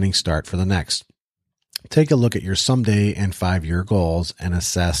lose your running start for the next. Take a look at your someday and 5-year goals and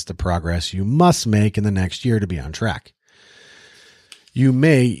assess the progress you must make in the next year to be on track. You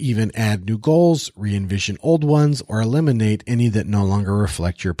may even add new goals, re-envision old ones, or eliminate any that no longer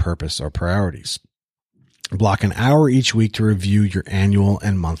reflect your purpose or priorities. Block an hour each week to review your annual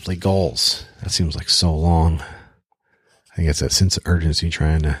and monthly goals. That seems like so long. I think it's that sense of urgency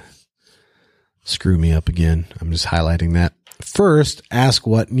trying to screw me up again. I'm just highlighting that. First, ask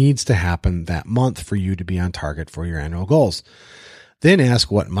what needs to happen that month for you to be on target for your annual goals. Then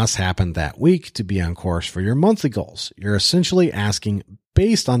ask what must happen that week to be on course for your monthly goals. You're essentially asking,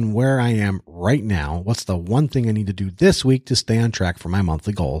 based on where I am right now, what's the one thing I need to do this week to stay on track for my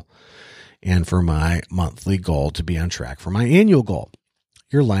monthly goal, and for my monthly goal to be on track for my annual goal.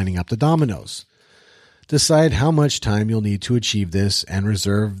 You're lining up the dominoes. Decide how much time you'll need to achieve this and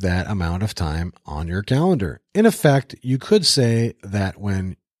reserve that amount of time on your calendar. In effect, you could say that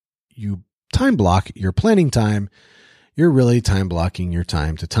when you time block your planning time, you're really time blocking your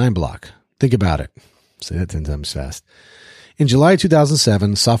time to time block. Think about it. Say that 10 times fast. In July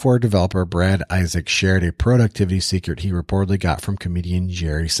 2007, software developer Brad Isaac shared a productivity secret he reportedly got from comedian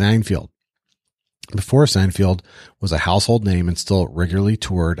Jerry Seinfeld. Before Seinfeld was a household name and still regularly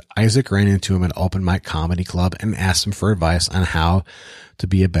toured, Isaac ran into him at an open mic comedy club and asked him for advice on how to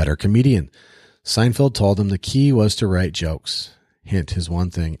be a better comedian. Seinfeld told him the key was to write jokes, hint his one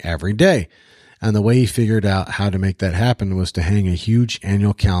thing, every day. And the way he figured out how to make that happen was to hang a huge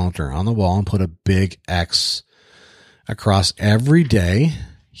annual calendar on the wall and put a big X across every day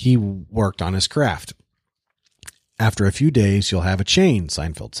he worked on his craft. After a few days, you'll have a chain,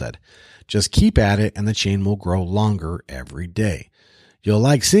 Seinfeld said. Just keep at it and the chain will grow longer every day. You'll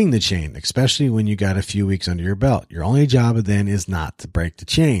like seeing the chain, especially when you got a few weeks under your belt. Your only job then is not to break the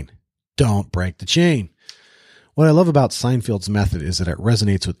chain. Don't break the chain. What I love about Seinfeld's method is that it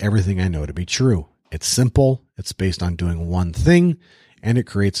resonates with everything I know to be true. It's simple, it's based on doing one thing, and it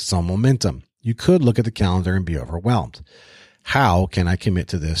creates its own momentum. You could look at the calendar and be overwhelmed. How can I commit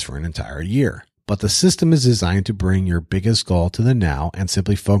to this for an entire year? But the system is designed to bring your biggest goal to the now and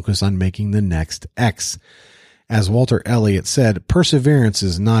simply focus on making the next X. As Walter Elliott said, perseverance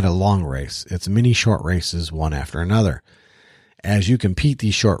is not a long race. It's many short races, one after another. As you compete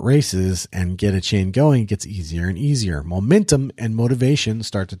these short races and get a chain going, it gets easier and easier. Momentum and motivation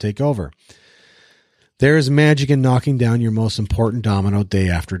start to take over. There is magic in knocking down your most important domino day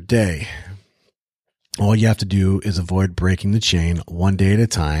after day. All you have to do is avoid breaking the chain one day at a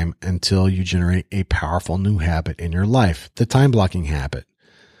time until you generate a powerful new habit in your life, the time blocking habit.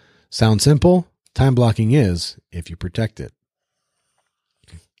 Sound simple? Time blocking is if you protect it.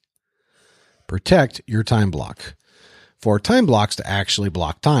 Protect your time block. For time blocks to actually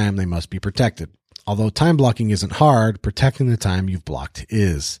block time, they must be protected. Although time blocking isn't hard, protecting the time you've blocked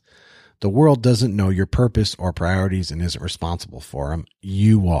is. The world doesn't know your purpose or priorities and isn't responsible for them.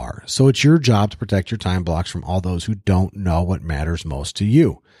 You are. So it's your job to protect your time blocks from all those who don't know what matters most to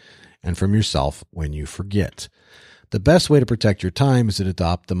you, and from yourself when you forget. The best way to protect your time is to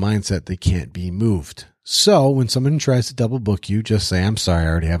adopt the mindset they can't be moved. So when someone tries to double book you, just say, I'm sorry, I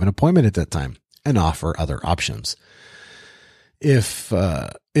already have an appointment at that time, and offer other options. If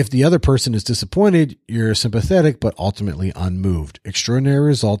If the other person is disappointed, you're sympathetic but ultimately unmoved. Extraordinary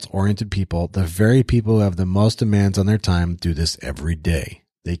results-oriented people, the very people who have the most demands on their time, do this every day.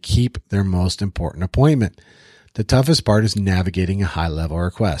 They keep their most important appointment. The toughest part is navigating a high-level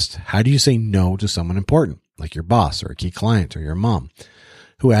request. How do you say no to someone important, like your boss or a key client or your mom,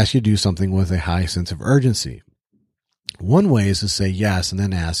 who asks you to do something with a high sense of urgency? One way is to say yes and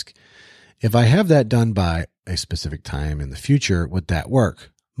then ask, if I have that done by a specific time in the future, would that work?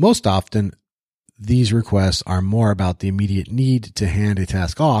 Most often, these requests are more about the immediate need to hand a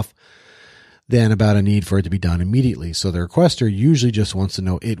task off than about a need for it to be done immediately. So the requester usually just wants to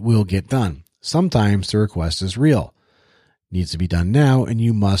know it will get done. Sometimes the request is real. It needs to be done now, and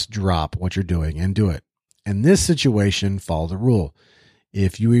you must drop what you're doing and do it. In this situation, follow the rule.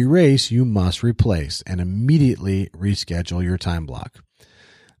 If you erase, you must replace and immediately reschedule your time block.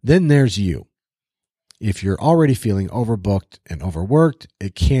 Then there's you. If you're already feeling overbooked and overworked,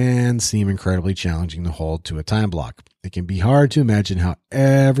 it can seem incredibly challenging to hold to a time block. It can be hard to imagine how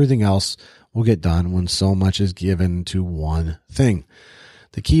everything else will get done when so much is given to one thing.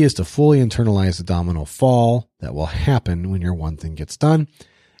 The key is to fully internalize the domino fall that will happen when your one thing gets done.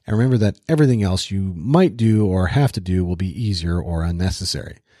 And remember that everything else you might do or have to do will be easier or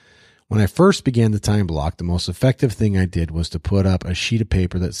unnecessary. When I first began the time block, the most effective thing I did was to put up a sheet of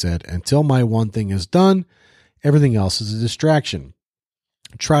paper that said, until my one thing is done, everything else is a distraction.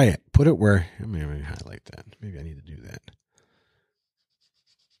 Try it. Put it where, maybe I highlight that. Maybe I need to do that.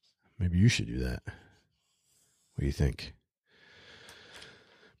 Maybe you should do that. What do you think?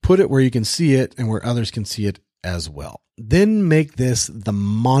 Put it where you can see it and where others can see it as well. Then make this the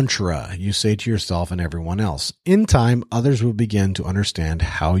mantra you say to yourself and everyone else. In time, others will begin to understand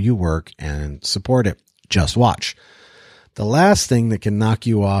how you work and support it. Just watch. The last thing that can knock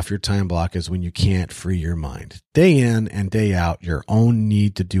you off your time block is when you can't free your mind. Day in and day out, your own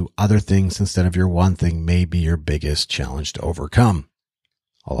need to do other things instead of your one thing may be your biggest challenge to overcome.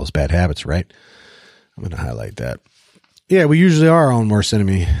 All those bad habits, right? I'm going to highlight that. Yeah, we usually are our own worst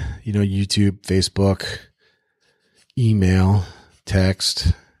enemy. YouTube, Facebook, email,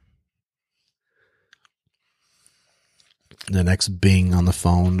 text, the next bing on the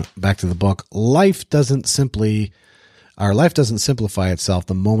phone. Back to the book. Life doesn't simplify itself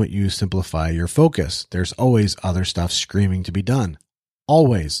the moment you simplify your focus. There's always other stuff screaming to be done.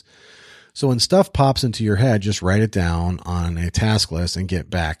 Always. So when stuff pops into your head, just write it down on a task list and get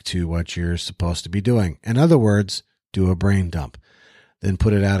back to what you're supposed to be doing. In other words, do a brain dump. Then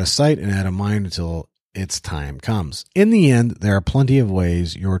put it out of sight and out of mind until its time comes. In the end, there are plenty of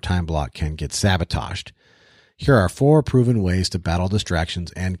ways your time block can get sabotaged. Here are 4 proven ways to battle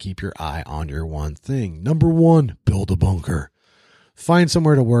distractions and keep your eye on your one thing. Number 1, build a bunker. Find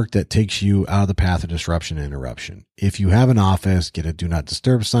somewhere to work that takes you out of the path of disruption and interruption. If you have an office, get a do not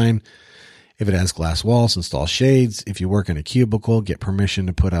disturb sign. If it has glass walls, install shades. If you work in a cubicle, get permission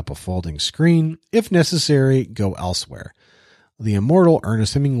to put up a folding screen. If necessary, go elsewhere. The immortal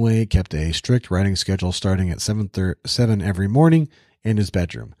Ernest Hemingway kept a strict writing schedule starting at 7 every morning in his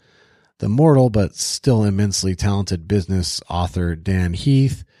bedroom. The mortal but still immensely talented business author Dan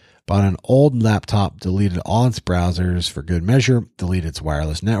Heath bought an old laptop, deleted all its browsers for good measure, deleted its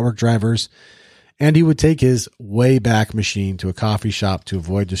wireless network drivers, and he would take his Wayback Machine to a coffee shop to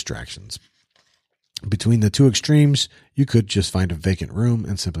avoid distractions. Between the two extremes, you could just find a vacant room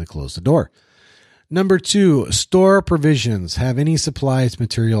and simply close the door. Number 2, store provisions. Have any supplies,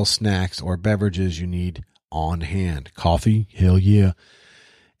 materials, snacks, or beverages you need on hand. Coffee? Hell yeah.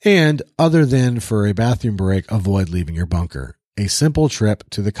 And other than for a bathroom break, avoid leaving your bunker. A simple trip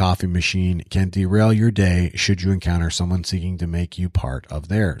to the coffee machine can derail your day should you encounter someone seeking to make you part of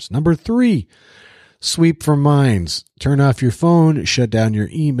theirs. Number 3, sweep for minds. Turn off your phone, shut down your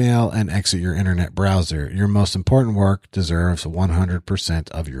email, and exit your internet browser. Your most important work deserves 100%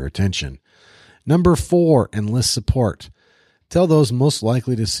 of your attention. Number 4, enlist support. Tell those most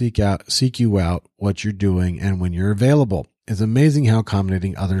likely to seek you out what you're doing and when you're available. It's amazing how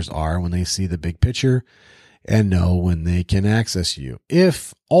accommodating others are when they see the big picture and know when they can access you.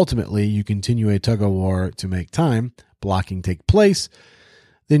 If ultimately you continue a tug of war to make time blocking take place,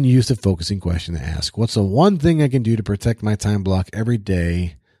 then use the focusing question to ask, what's the one thing I can do to protect my time block every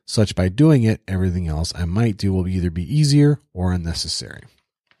day? Such by doing it, everything else I might do will either be easier or unnecessary.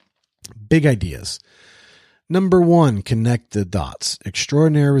 Big ideas. Number 1, connect the dots.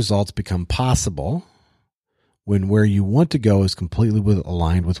 Extraordinary results become possible when where you want to go is completely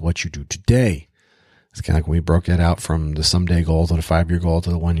aligned with what you do today. It's kind of like when we broke that out from the someday goal to the 5-year goal to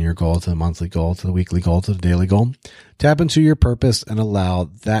the 1-year goal to the monthly goal to the weekly goal to the daily goal. Tap into your purpose and allow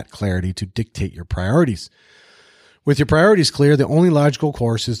that clarity to dictate your priorities. With your priorities clear, the only logical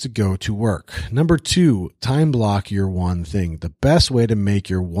course is to go to work. Number 2, time block your one thing. The best way to make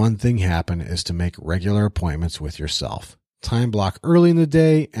your one thing happen is to make regular appointments with yourself. Time block early in the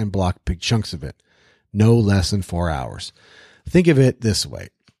day and block big chunks of it. No less than 4 hours. Think of it this way.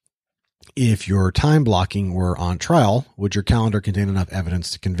 If your time blocking were on trial, would your calendar contain enough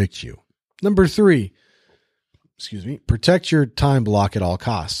evidence to convict you? Number 3, protect your time block at all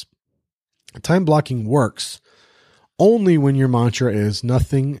costs. Time blocking works only when your mantra is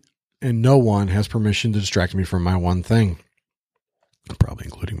nothing and no one has permission to distract me from my one thing, probably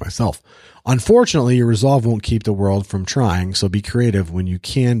including myself. Unfortunately, your resolve won't keep the world from trying, so be creative when you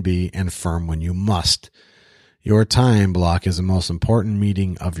can be and firm when you must. Your time block is the most important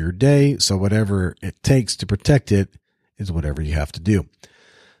meeting of your day, so whatever it takes to protect it is whatever you have to do.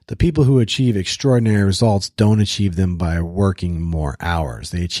 The people who achieve extraordinary results don't achieve them by working more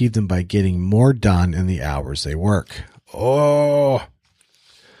hours. They achieve them by getting more done in the hours they work. Oh,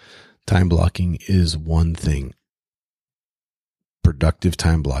 time blocking is one thing. Productive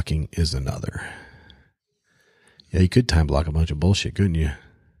time blocking is another. Yeah, you could time block a bunch of bullshit, couldn't you?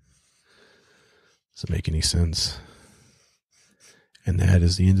 Doesn't make any sense. And that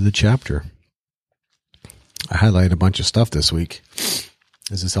is the end of the chapter. I highlighted a bunch of stuff this week.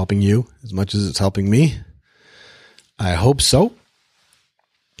 Is this helping you as much as it's helping me? I hope so.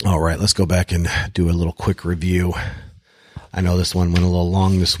 All right, let's go back and do a little quick review. I know this one went a little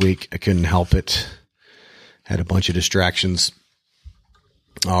long this week. I couldn't help it. Had a bunch of distractions.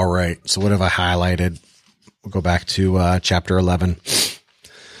 All right, so what have I highlighted? We'll go back to chapter 11.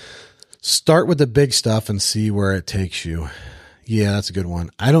 Start with the big stuff and see where it takes you. Yeah, that's a good one.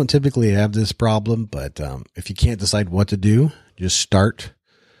 I don't typically have this problem, but if you can't decide what to do, just start.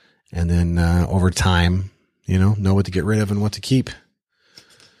 And then over time, know what to get rid of and what to keep.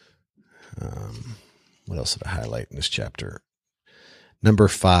 What else did I highlight in this chapter? Number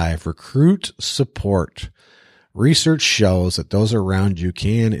 5, recruit support. Research shows that those around you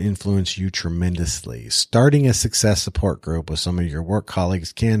can influence you tremendously. Starting a success support group with some of your work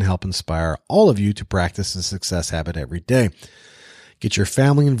colleagues can help inspire all of you to practice the success habit every day. Get your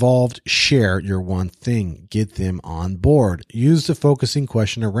family involved. Share your one thing. Get them on board. Use the focusing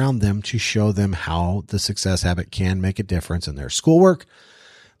question around them to show them how the success habit can make a difference in their schoolwork,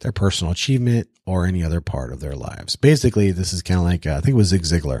 their personal achievement, or any other part of their lives. Basically, this is kind of like, I think it was Zig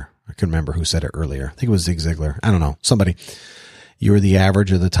Ziglar. I couldn't remember who said it earlier. I think it was Zig Ziglar. I don't know. Somebody. You are the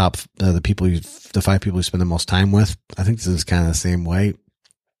average of the top, the 5 people you spend the most time with. I think this is kind of the same way.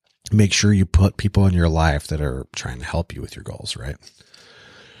 Make sure you put people in your life that are trying to help you with your goals, right?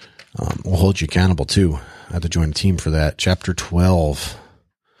 We'll hold you accountable too. I have to join a team for that. Chapter 12.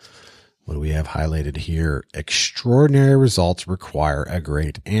 What do we have highlighted here? Extraordinary results require a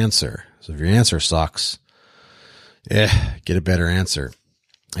great answer. So if your answer sucks, get a better answer.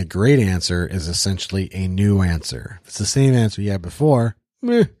 A great answer is essentially a new answer. If it's the same answer you had before,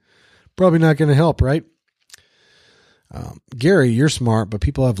 probably not going to help, right? Gary, you're smart, but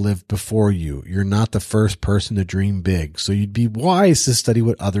people have lived before you. You're not the first person to dream big, so you'd be wise to study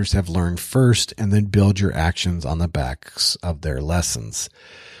what others have learned first and then build your actions on the backs of their lessons.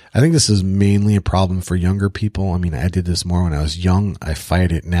 I think this is mainly a problem for younger people. I mean, I did this more when I was young. I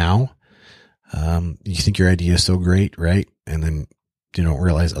fight it now. You think your idea is so great, right? And then you don't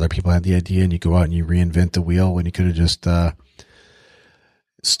realize other people had the idea and you go out and you reinvent the wheel when you could have just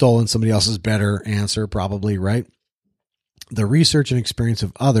stolen somebody else's better answer, probably, right? The research and experience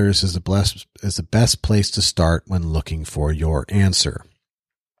of others is the best place to start when looking for your answer.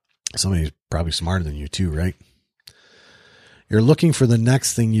 Somebody's probably smarter than you too, right? You're looking for the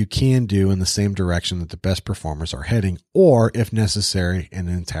next thing you can do in the same direction that the best performers are heading, or if necessary, in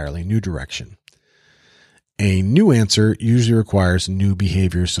an entirely new direction. A new answer usually requires new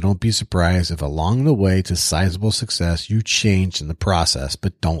behavior, so don't be surprised if along the way to sizable success you change in the process,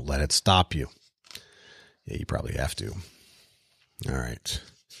 but don't let it stop you. Yeah, you probably have to. All right.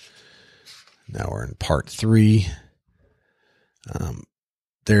 Now we're in part 3.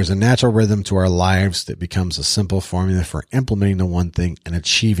 There's a natural rhythm to our lives that becomes a simple formula for implementing the one thing and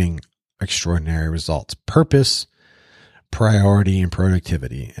achieving extraordinary results. Purpose, priority, and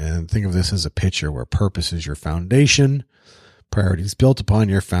productivity. And think of this as a picture where purpose is your foundation, priority is built upon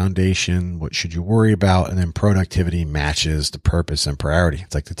your foundation, what should you worry about, and then productivity matches the purpose and priority.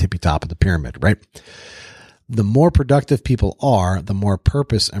 It's like the tippy top of the pyramid, right? The more productive people are, the more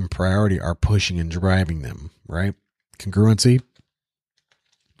purpose and priority are pushing and driving them, right? Congruency.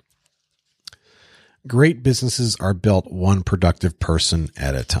 Great businesses are built one productive person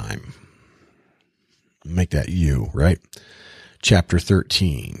at a time. Make that you, right? Chapter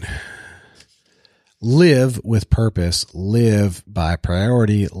 13. Live with purpose, live by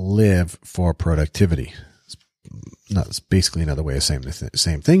priority, live for productivity. It's basically another way of saying the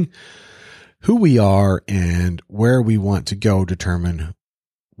same thing. Who we are and where we want to go determine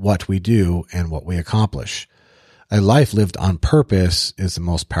what we do and what we accomplish. A life lived on purpose is the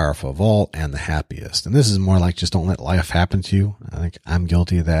most powerful of all and the happiest. And this is more like just don't let life happen to you. I think I'm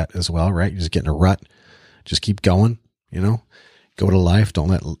guilty of that as well, right? You just get in a rut. Just keep going, go to life.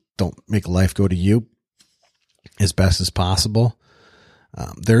 Don't make life go to you as best as possible.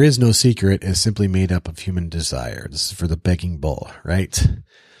 There is no secret. It's simply made up of human desire. This is for the begging bull, right?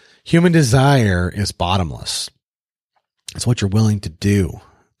 Human desire is bottomless. It's what you're willing to do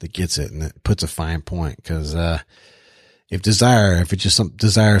that gets it, and it puts a fine point. Because if it's just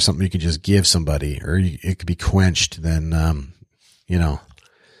something you can just give somebody, or it could be quenched, then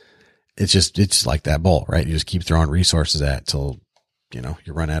it's like that bull, right? You just keep throwing resources at it till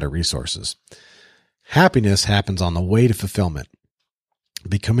you run out of resources. Happiness happens on the way to fulfillment.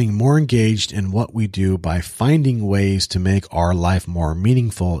 Becoming more engaged in what we do by finding ways to make our life more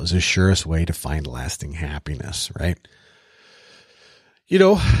meaningful is the surest way to find lasting happiness, right?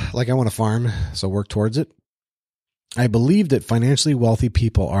 Like I want to farm, so work towards it. I believe that financially wealthy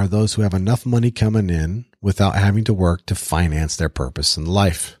people are those who have enough money coming in without having to work to finance their purpose in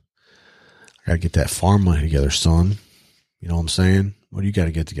life. I got to get that farm money together, son. You know what I'm saying? What do you got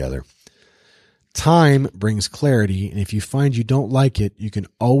to get together? Time brings clarity, and if you find you don't like it, you can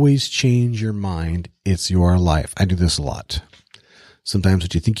always change your mind. It's your life. I do this a lot. Sometimes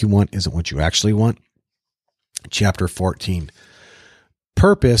what you think you want isn't what you actually want. Chapter 14.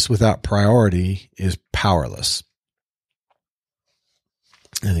 Purpose without priority is powerless.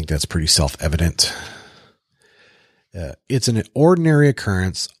 I think that's pretty self-evident. It's an ordinary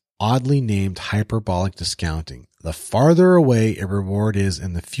occurrence, oddly named hyperbolic discounting. The farther away a reward is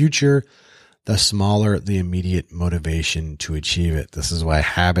in the future, the smaller the immediate motivation to achieve it. This is why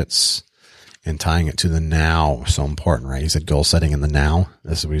habits and tying it to the now are so important, right? He said goal setting in the now.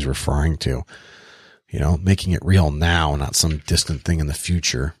 This is what he's referring to. Making it real now, not some distant thing in the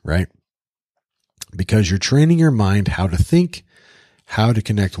future, right? Because you're training your mind how to think, how to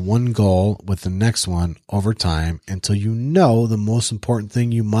connect one goal with the next one over time until you know the most important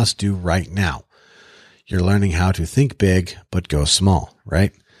thing you must do right now. You're learning how to think big, but go small,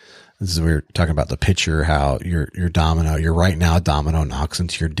 right? This is we were talking about the picture, how your domino, your right now domino knocks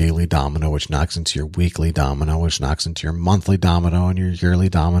into your daily domino, which knocks into your weekly domino, which knocks into your monthly domino and your yearly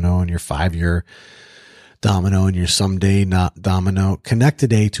domino and your 5-year domino and your someday domino. Connect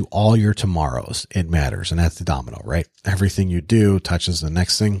today to all your tomorrows. It matters. And that's the domino, right? Everything you do touches the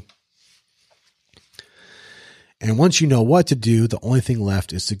next thing. And once you know what to do, the only thing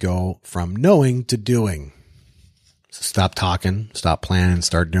left is to go from knowing to doing. So stop talking, stop planning,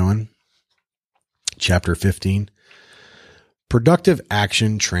 start doing. Chapter 15. Productive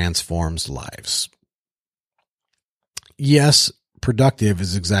action transforms lives. Yes, productive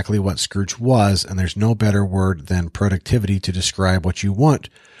is exactly what Scrooge was, and there's no better word than productivity to describe what you want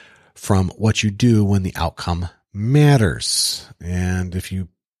from what you do when the outcome matters. And if you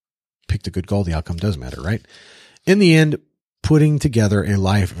picked a good goal, the outcome does matter, right? In the end, putting together a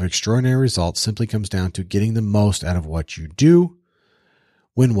life of extraordinary results simply comes down to getting the most out of what you do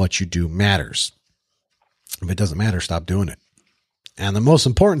when what you do matters. If it doesn't matter, stop doing it. And the most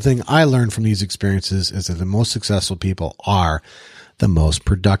important thing I learned from these experiences is that the most successful people are the most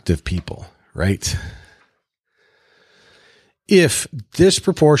productive people, right? If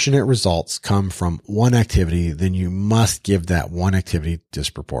disproportionate results come from one activity, then you must give that one activity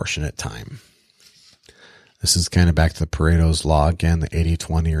disproportionate time. This is kind of back to the Pareto's law again, the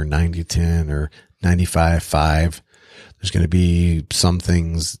 80-20 or 90-10 or 95-5. There's going to be some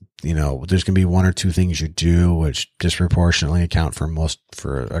things, there's going to be one or two things you do which disproportionately account for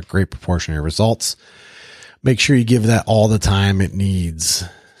a great proportion of your results. Make sure you give that all the time it needs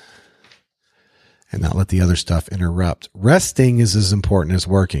and not let the other stuff interrupt. Resting is as important as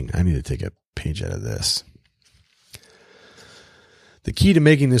working. I need to take a page out of this. The key to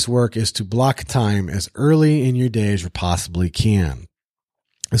making this work is to block time as early in your day as you possibly can.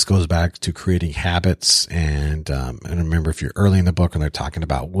 This goes back to creating habits, and remember, if you're early in the book and they're talking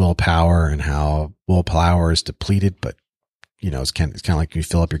about willpower and how willpower is depleted, but it's kind of like you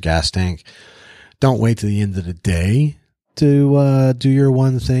fill up your gas tank. Don't wait to the end of the day to do your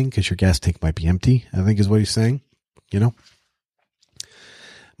one thing because your gas tank might be empty, I think is what he's saying.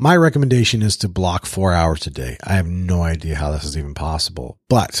 My recommendation is to block 4 hours a day. I have no idea how this is even possible,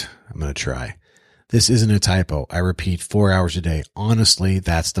 but I'm going to try. This isn't a typo. I repeat, 4 hours a day. Honestly,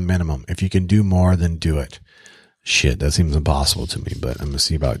 that's the minimum. If you can do more, then do it. Shit, that seems impossible to me, but I'm going to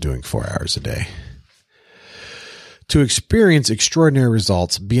see about doing 4 hours a day. To experience extraordinary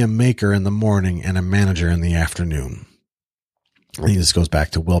results, be a maker in the morning and a manager in the afternoon. I think this goes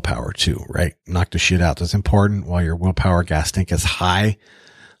back to willpower too, right? Knock the shit out. That's important while your willpower gas tank is high.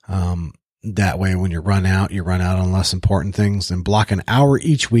 That way, when you run out on less important things. And block an hour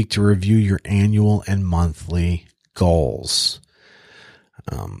each week to review your annual and monthly goals.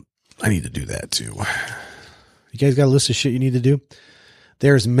 I need to do that too. You guys got a list of shit you need to do?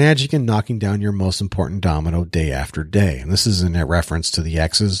 There's magic in knocking down your most important domino day after day. And this is in a reference to the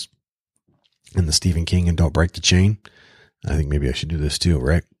X's and the Stephen King and Don't Break the Chain. I think maybe I should do this too,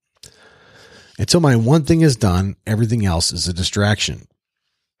 right? Until my one thing is done, everything else is a distraction.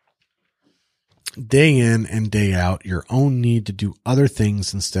 Day in and day out, your own need to do other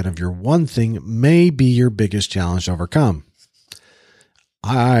things instead of your one thing may be your biggest challenge to overcome.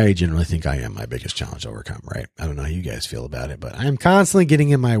 I generally think I am my biggest challenge to overcome, right? I don't know how you guys feel about it, but I'm constantly getting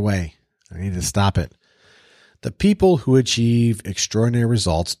in my way. I need to stop it. The people who achieve extraordinary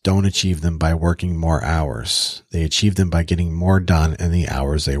results don't achieve them by working more hours. They achieve them by getting more done in the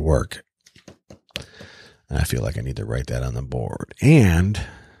hours they work. And I feel like I need to write that on the board. And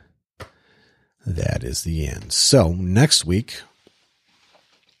that is the end. So next week,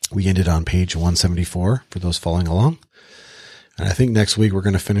 we ended on page 174 for those following along. And I think next week we're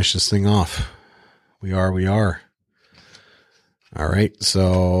going to finish this thing off. We are. All right.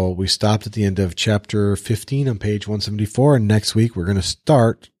 So we stopped at the end of chapter 15 on page 174. And next week we're going to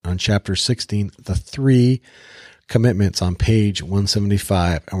start on chapter 16, the 3 commitments on page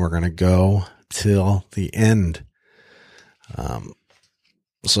 175. And we're going to go till the end.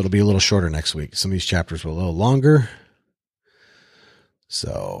 So it'll be a little shorter next week. Some of these chapters were a little longer.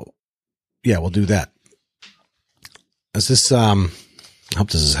 So yeah, we'll do that. Is this, I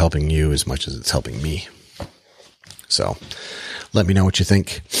hope this is helping you as much as it's helping me. So let me know what you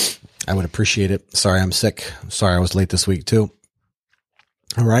think. I would appreciate it. Sorry, I'm sick. Sorry, I was late this week too.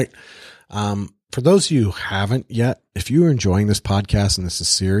 All right. For those of you who haven't yet, if you're enjoying this podcast and this is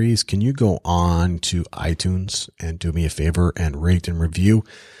series, can you go on to iTunes and do me a favor and rate and review?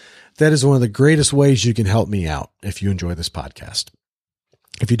 That is one of the greatest ways you can help me out if you enjoy this podcast.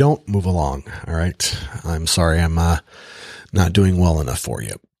 If you don't, move along. All right. I'm sorry. I'm not doing well enough for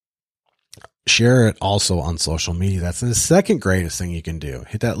you. Share it also on social media. That's the second greatest thing you can do.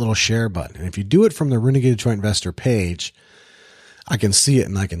 Hit that little share button. And if you do it from the Renegade Joint Investor page, I can see it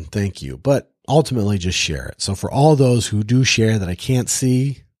and I can thank you. But ultimately, just share it. So for all those who do share that I can't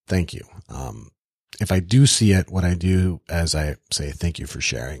see, thank you. If I do see it, what I do is I say thank you for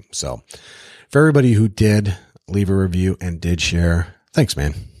sharing. So for everybody who did leave a review and did share, thanks,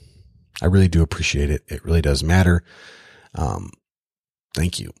 man. I really do appreciate it. It really does matter.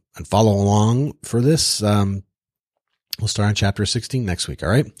 Thank you. And follow along for this. We'll start on chapter 16 next week. All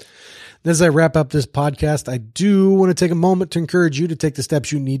right. As I wrap up this podcast, I do want to take a moment to encourage you to take the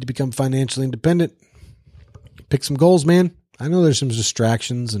steps you need to become financially independent. Pick some goals, man. I know there's some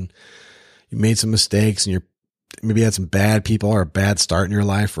distractions and you made some mistakes and maybe had some bad people or a bad start in your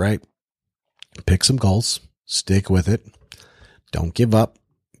life, right? Pick some goals. Stick with it. Don't give up.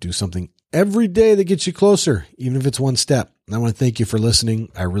 Do something every day that gets you closer, even if it's one step. And I want to thank you for listening.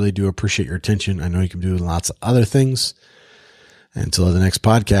 I really do appreciate your attention. I know you can do lots of other things. Until the next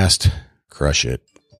podcast, crush it.